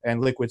 Chambers and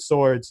Liquid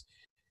Swords,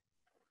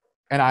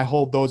 and I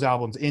hold those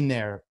albums in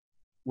there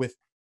with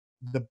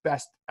the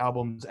best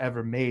albums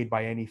ever made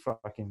by any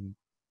fucking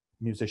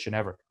musician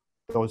ever.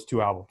 Those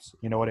two albums,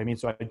 you know what I mean?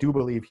 So I do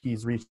believe he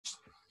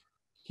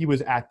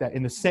was at that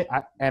in the same,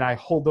 and I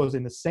hold those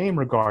in the same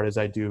regard as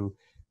I do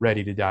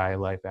Ready to Die,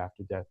 Life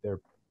After Death. They're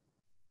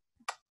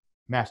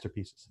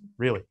masterpieces,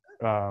 really.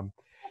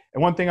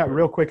 And one thing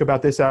real quick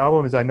about this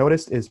album is I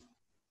noticed is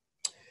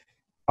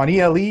on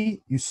ELE,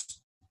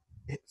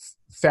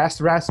 fast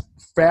rap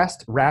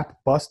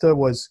Busta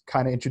was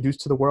kind of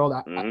introduced to the world.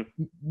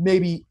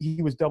 Maybe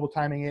he was double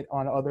timing it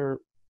on other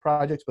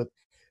projects, but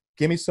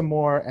Give Me Some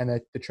More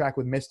and the track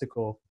with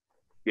Mystical,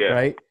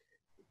 right?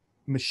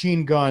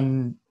 Machine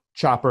Gun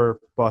Chopper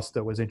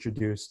Busta was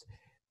introduced,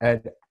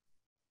 and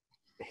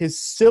his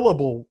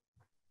syllable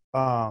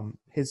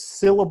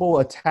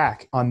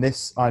attack on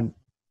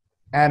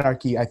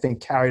Anarchy, I think,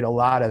 carried a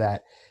lot of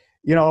that.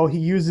 He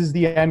uses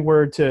the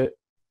N-word to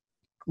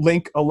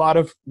link a lot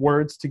of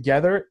words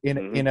together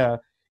in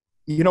a,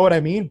 you know what I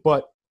mean?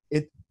 But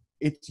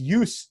its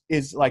use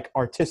is like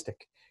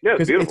artistic,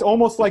 because it's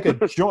almost like a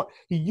joint.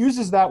 He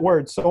uses that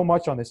word so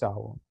much on this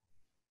album,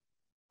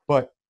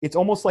 but it's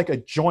almost like a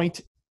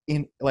joint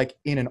in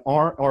an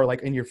arm or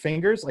like in your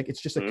fingers. Like,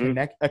 it's just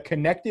a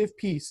connective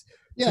piece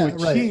to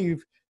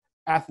achieve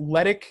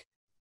athletic,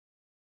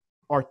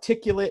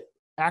 articulate,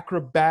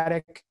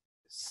 acrobatic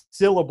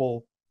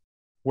syllable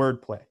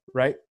wordplay,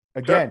 right?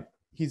 Again,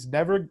 he's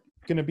never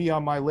going to be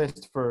on my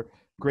list for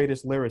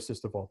greatest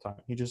lyricist of all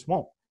time. He just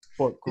won't.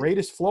 But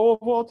greatest flow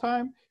of all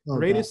time,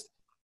 greatest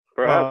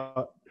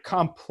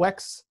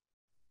complex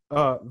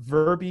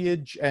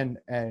verbiage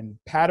and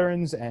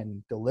patterns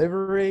and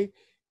delivery.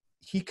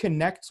 He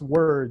connects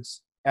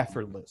words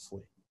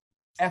effortlessly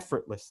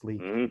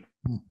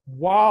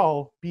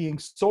while being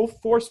so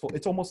forceful.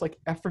 It's almost like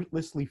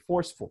effortlessly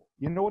forceful.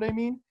 You know what I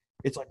mean?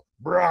 It's like,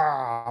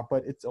 brah,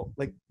 but it's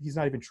like he's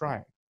not even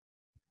trying.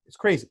 It's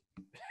crazy.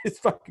 It's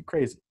fucking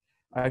crazy.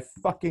 I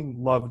fucking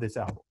love this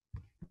album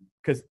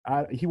because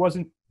he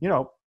wasn't,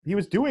 he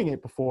was doing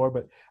it before,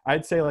 but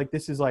I'd say, like,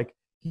 this is like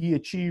he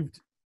achieved,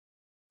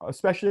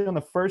 especially on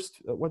the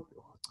first,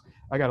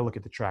 I got to look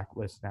at the track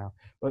list now.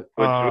 But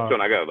which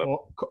one I got left?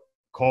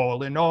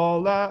 Calling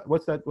all that.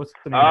 What's the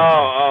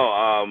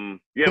name?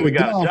 Yeah, we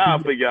got a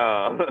job for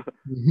y'all.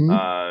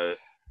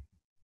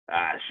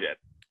 Shit.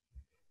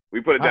 We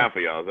put it down for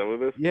y'all. Is that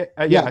what it is?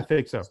 Yeah, I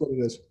think so. That's what it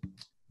is.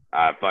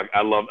 Fuck,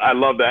 I love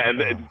that,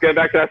 and it's getting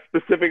back to that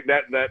specific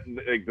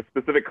the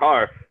specific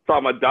car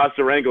talking about Dodge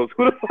Durangos.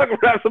 Who the fuck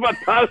raps about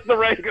Dodge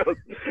Durangos?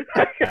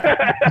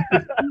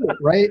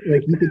 Right?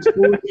 Like, you could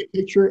totally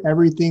picture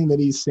everything that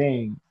he's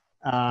saying,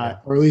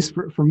 or at least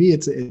for me,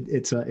 it's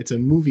a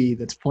movie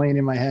that's playing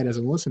in my head as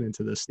I'm listening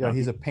to this stuff. Yeah,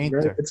 he's a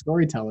painter. Very good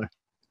storyteller.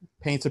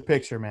 Paints a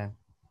picture, man.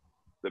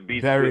 The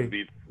beats, by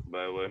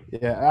the way.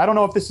 Yeah, I don't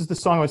know if this is the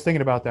song I was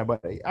thinking about then,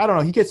 but I don't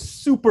know. He gets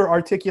super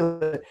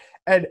articulate,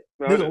 and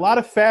there's a lot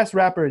of fast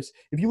rappers.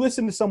 If you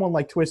listen to someone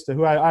like Twista,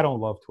 who I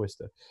don't love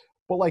Twista,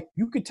 but like,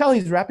 you could tell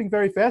he's rapping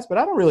very fast, but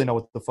I don't really know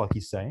what the fuck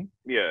he's saying.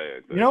 Yeah,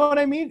 exactly. You know what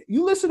I mean?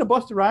 You listen to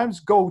Busta Rhymes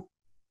go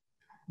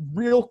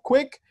real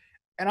quick,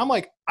 and I'm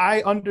like,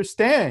 I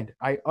understand.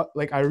 I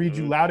read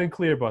you loud and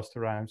clear, Busta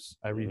Rhymes.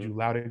 I read you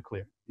loud and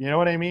clear. You know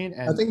what I mean?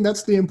 And I think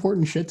that's the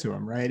important shit to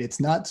him, right?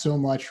 It's not so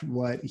much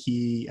what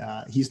he's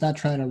not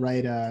trying to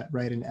write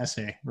an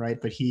essay,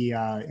 right? But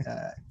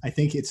I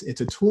think it's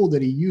a tool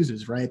that he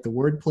uses, right? The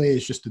wordplay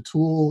is just a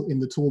tool in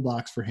the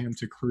toolbox for him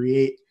to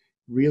create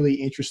really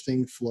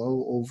interesting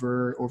flow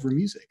over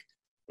music.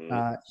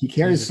 He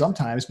cares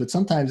sometimes, but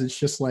sometimes it's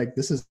just like,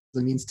 this is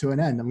the means to an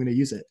end. I'm going to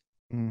use it.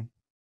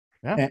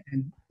 Yeah.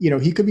 And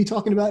he could be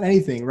talking about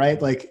anything,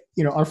 right? Like,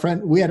 our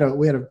friend, we had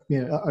a,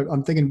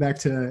 I'm thinking back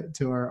to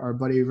our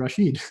buddy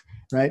Rashid,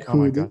 right? Oh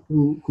my God.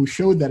 Who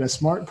showed that a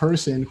smart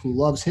person who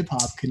loves hip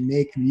hop can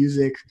make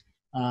music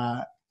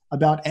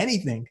about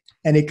anything,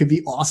 and it could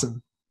be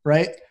awesome,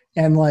 right?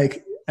 And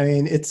like, I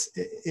mean, it's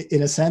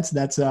in a sense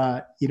that's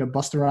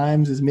Busta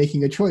Rhymes is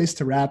making a choice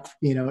to rap,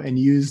 and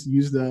use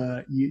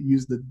the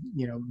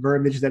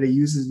verbiage that he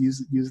uses,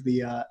 use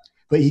the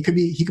but he could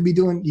be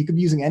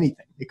using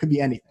anything. It could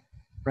be anything,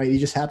 right? He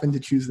just happened to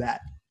choose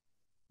that.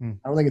 I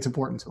don't think it's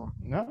important to him.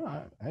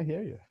 No, I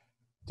hear you.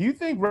 Do you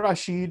think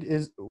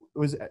Rashid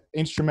was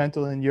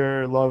instrumental in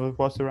your love of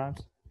Busta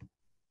Rhymes?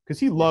 Because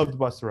he loved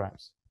Busta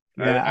Rhymes.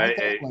 Yeah,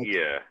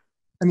 yeah.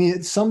 I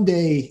mean,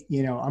 someday,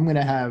 I'm going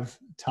to have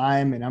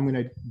time and I'm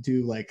going to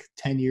do like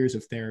 10 years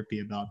of therapy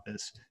about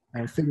this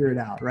and figure it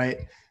out, right?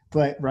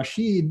 But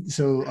Rashid,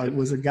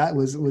 was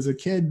a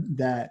kid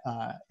that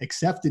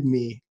accepted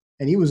me,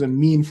 and he was a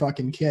mean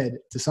fucking kid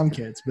to some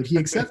kids, but he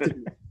accepted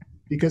me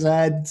because I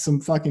had some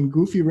fucking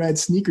goofy red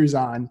sneakers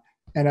on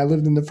and I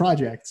lived in the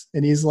projects.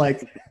 And he's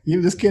like,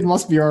 this kid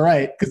must be all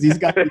right because he's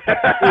got red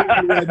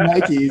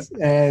Nikes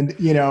and,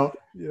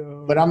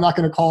 but I'm not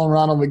going to call him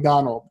Ronald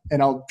McDonald,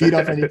 and I'll beat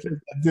up any kid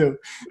that do.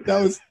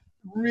 That was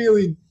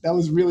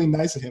really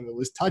nice of him. It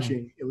was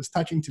touching. It was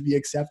touching to be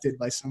accepted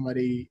by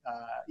somebody,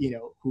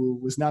 who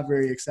was not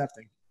very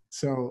accepting.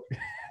 So,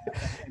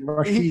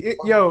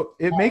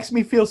 it makes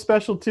me feel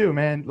special too,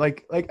 man.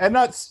 Like I'm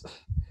not.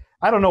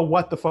 I don't know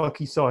what the fuck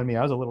he saw in me.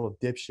 I was a little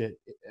dipshit.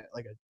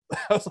 I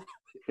was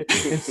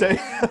insane.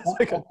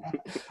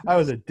 I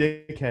was a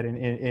dickhead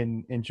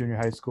in junior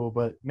high school.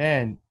 But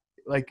man,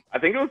 I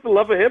think it was the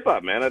love of hip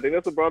hop, man. I think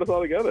that's what brought us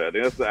all together. I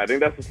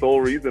think that's the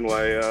sole reason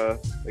why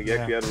he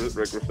actually had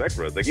respect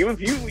for us. Like we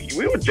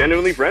were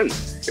genuinely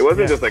friends. It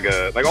wasn't just like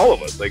all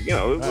of us.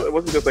 It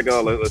wasn't just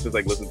let's just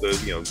listen to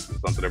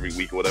something every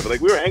week or whatever.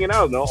 Like we were hanging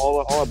out,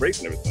 all our breaks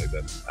and everything like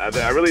that.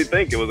 I really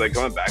think it was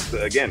coming back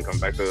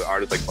to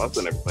artists like Busta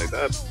and everything like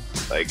that.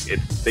 Like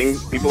it's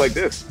things, people like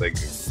this, like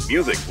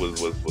music was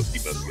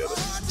keeping us together.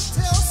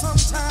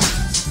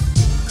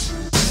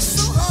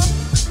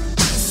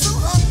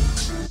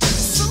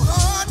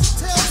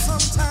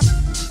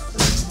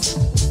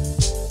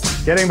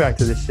 Getting back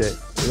to this shit,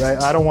 right?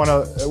 I don't want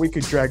to. We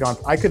could drag on.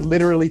 I could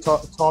literally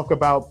talk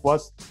about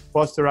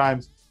Busta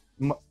Rhymes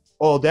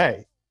all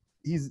day.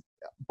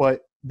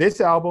 But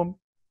this album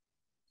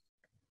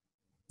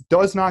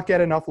does not get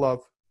enough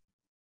love.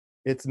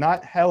 It's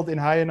not held in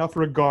high enough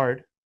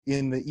regard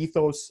in the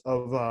ethos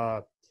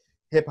of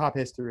hip hop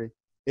history.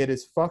 It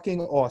is fucking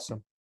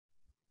awesome,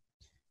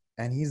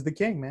 and he's the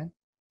king, man.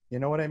 You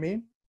know what I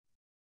mean?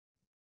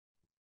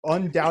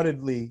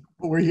 Undoubtedly,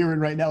 what we're hearing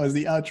right now is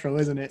the outro,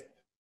 isn't it?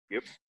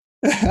 Yep.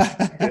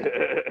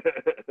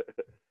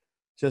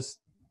 Just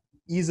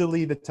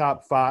easily the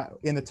top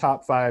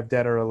five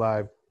dead or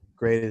alive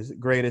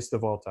greatest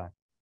of all time,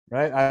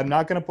 right? I'm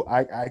not gonna put.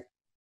 I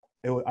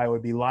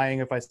would be lying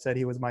if I said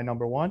he was my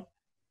number one,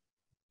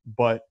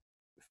 but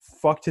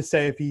fuck to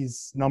say if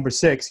he's number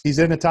 6. He's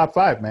in the top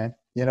 5, man.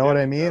 You know what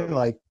I mean?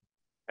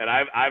 And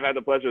I've had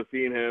the pleasure of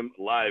seeing him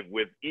live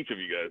with each of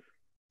you guys,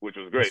 which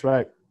was great. That's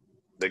right.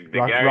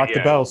 Rock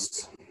the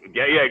bells.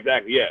 Yeah,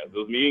 exactly. Yeah, it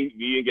was me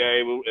and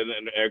Gary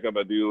and Erica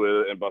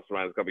Badu and Busta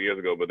Rhymes a couple years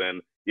ago. But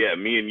then,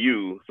 me and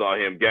you saw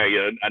him.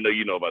 Gary, I know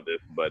you know about this,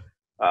 but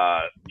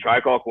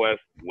Tribe Called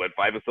Quest went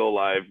 5 or so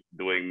live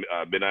doing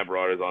Midnight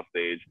Marauders on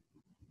stage.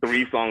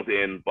 3 songs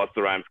in,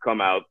 Busta Rhymes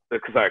comes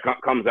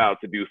out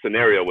to do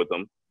Scenario with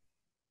them,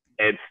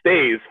 and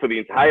stays for the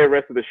entire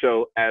rest of the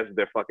show as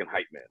their fucking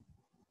hype man.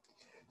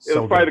 It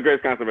was probably the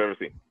greatest concert I've ever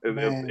seen.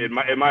 It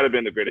might have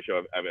been the greatest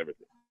show I've ever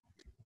seen.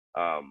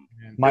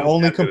 My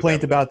only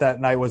complaint about that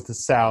night was the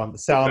sound. The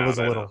sound was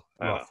a little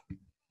rough.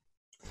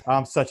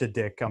 I'm such a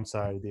dick. I'm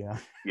sorry, Dion.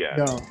 Yeah.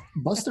 No,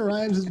 Busta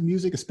Rhymes'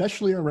 music,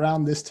 especially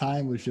around this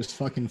time, was just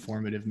fucking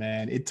formative,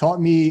 man. It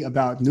taught me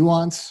about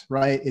nuance,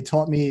 right? It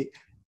taught me,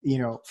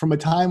 from a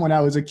time when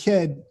I was a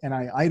kid and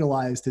I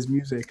idolized his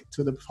music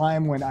to the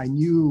time when I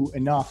knew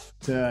enough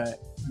to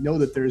know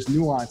that there's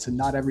nuance and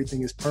not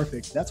everything is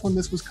perfect. That's when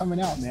this was coming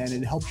out, man.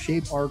 It helped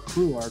shape our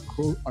crew,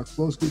 our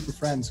close group of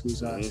friends,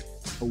 who's a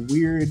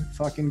weird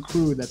fucking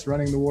crew that's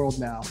running the world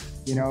now,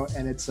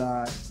 and it's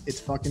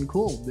fucking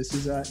cool. This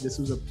was a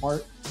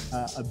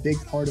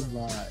big part of,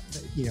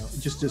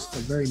 just a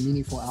very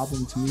meaningful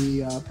album to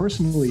me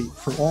personally.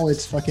 For all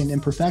its fucking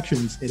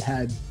imperfections, it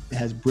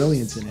has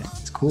brilliance in it.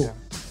 It's cool. Yeah,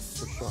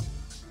 for sure.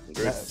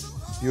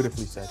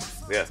 Beautifully said.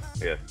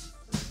 Yeah.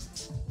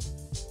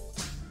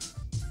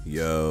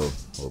 Yo,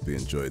 hope you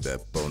enjoyed that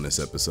bonus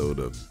episode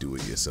of Do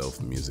It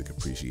Yourself Music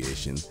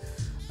Appreciation.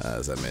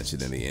 As I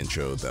mentioned in the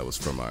intro, that was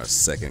from our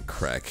second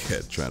crack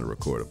at trying to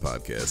record a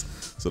podcast.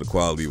 So the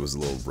quality was a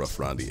little rough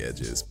around the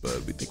edges,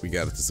 but we think we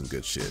got into some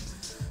good shit.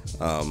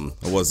 I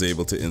was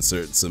able to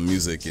insert some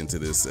music into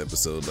this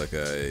episode like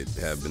I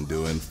have been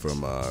doing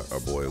from our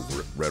boy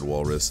Red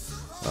Walrus.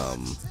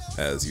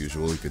 As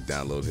usual, you could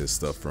download his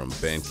stuff from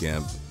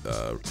Bandcamp.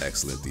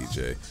 Excellent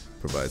DJ,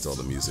 provides all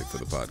the music for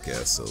the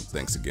podcast. So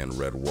thanks again,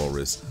 Red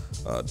Walrus.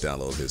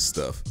 Download his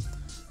stuff.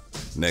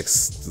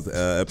 Next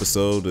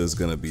episode is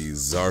going to be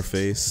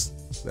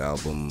Czarface, the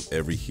album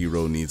Every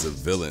Hero Needs a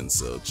Villain.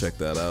 So check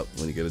that out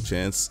when you get a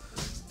chance.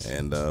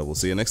 And we'll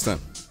see you next time.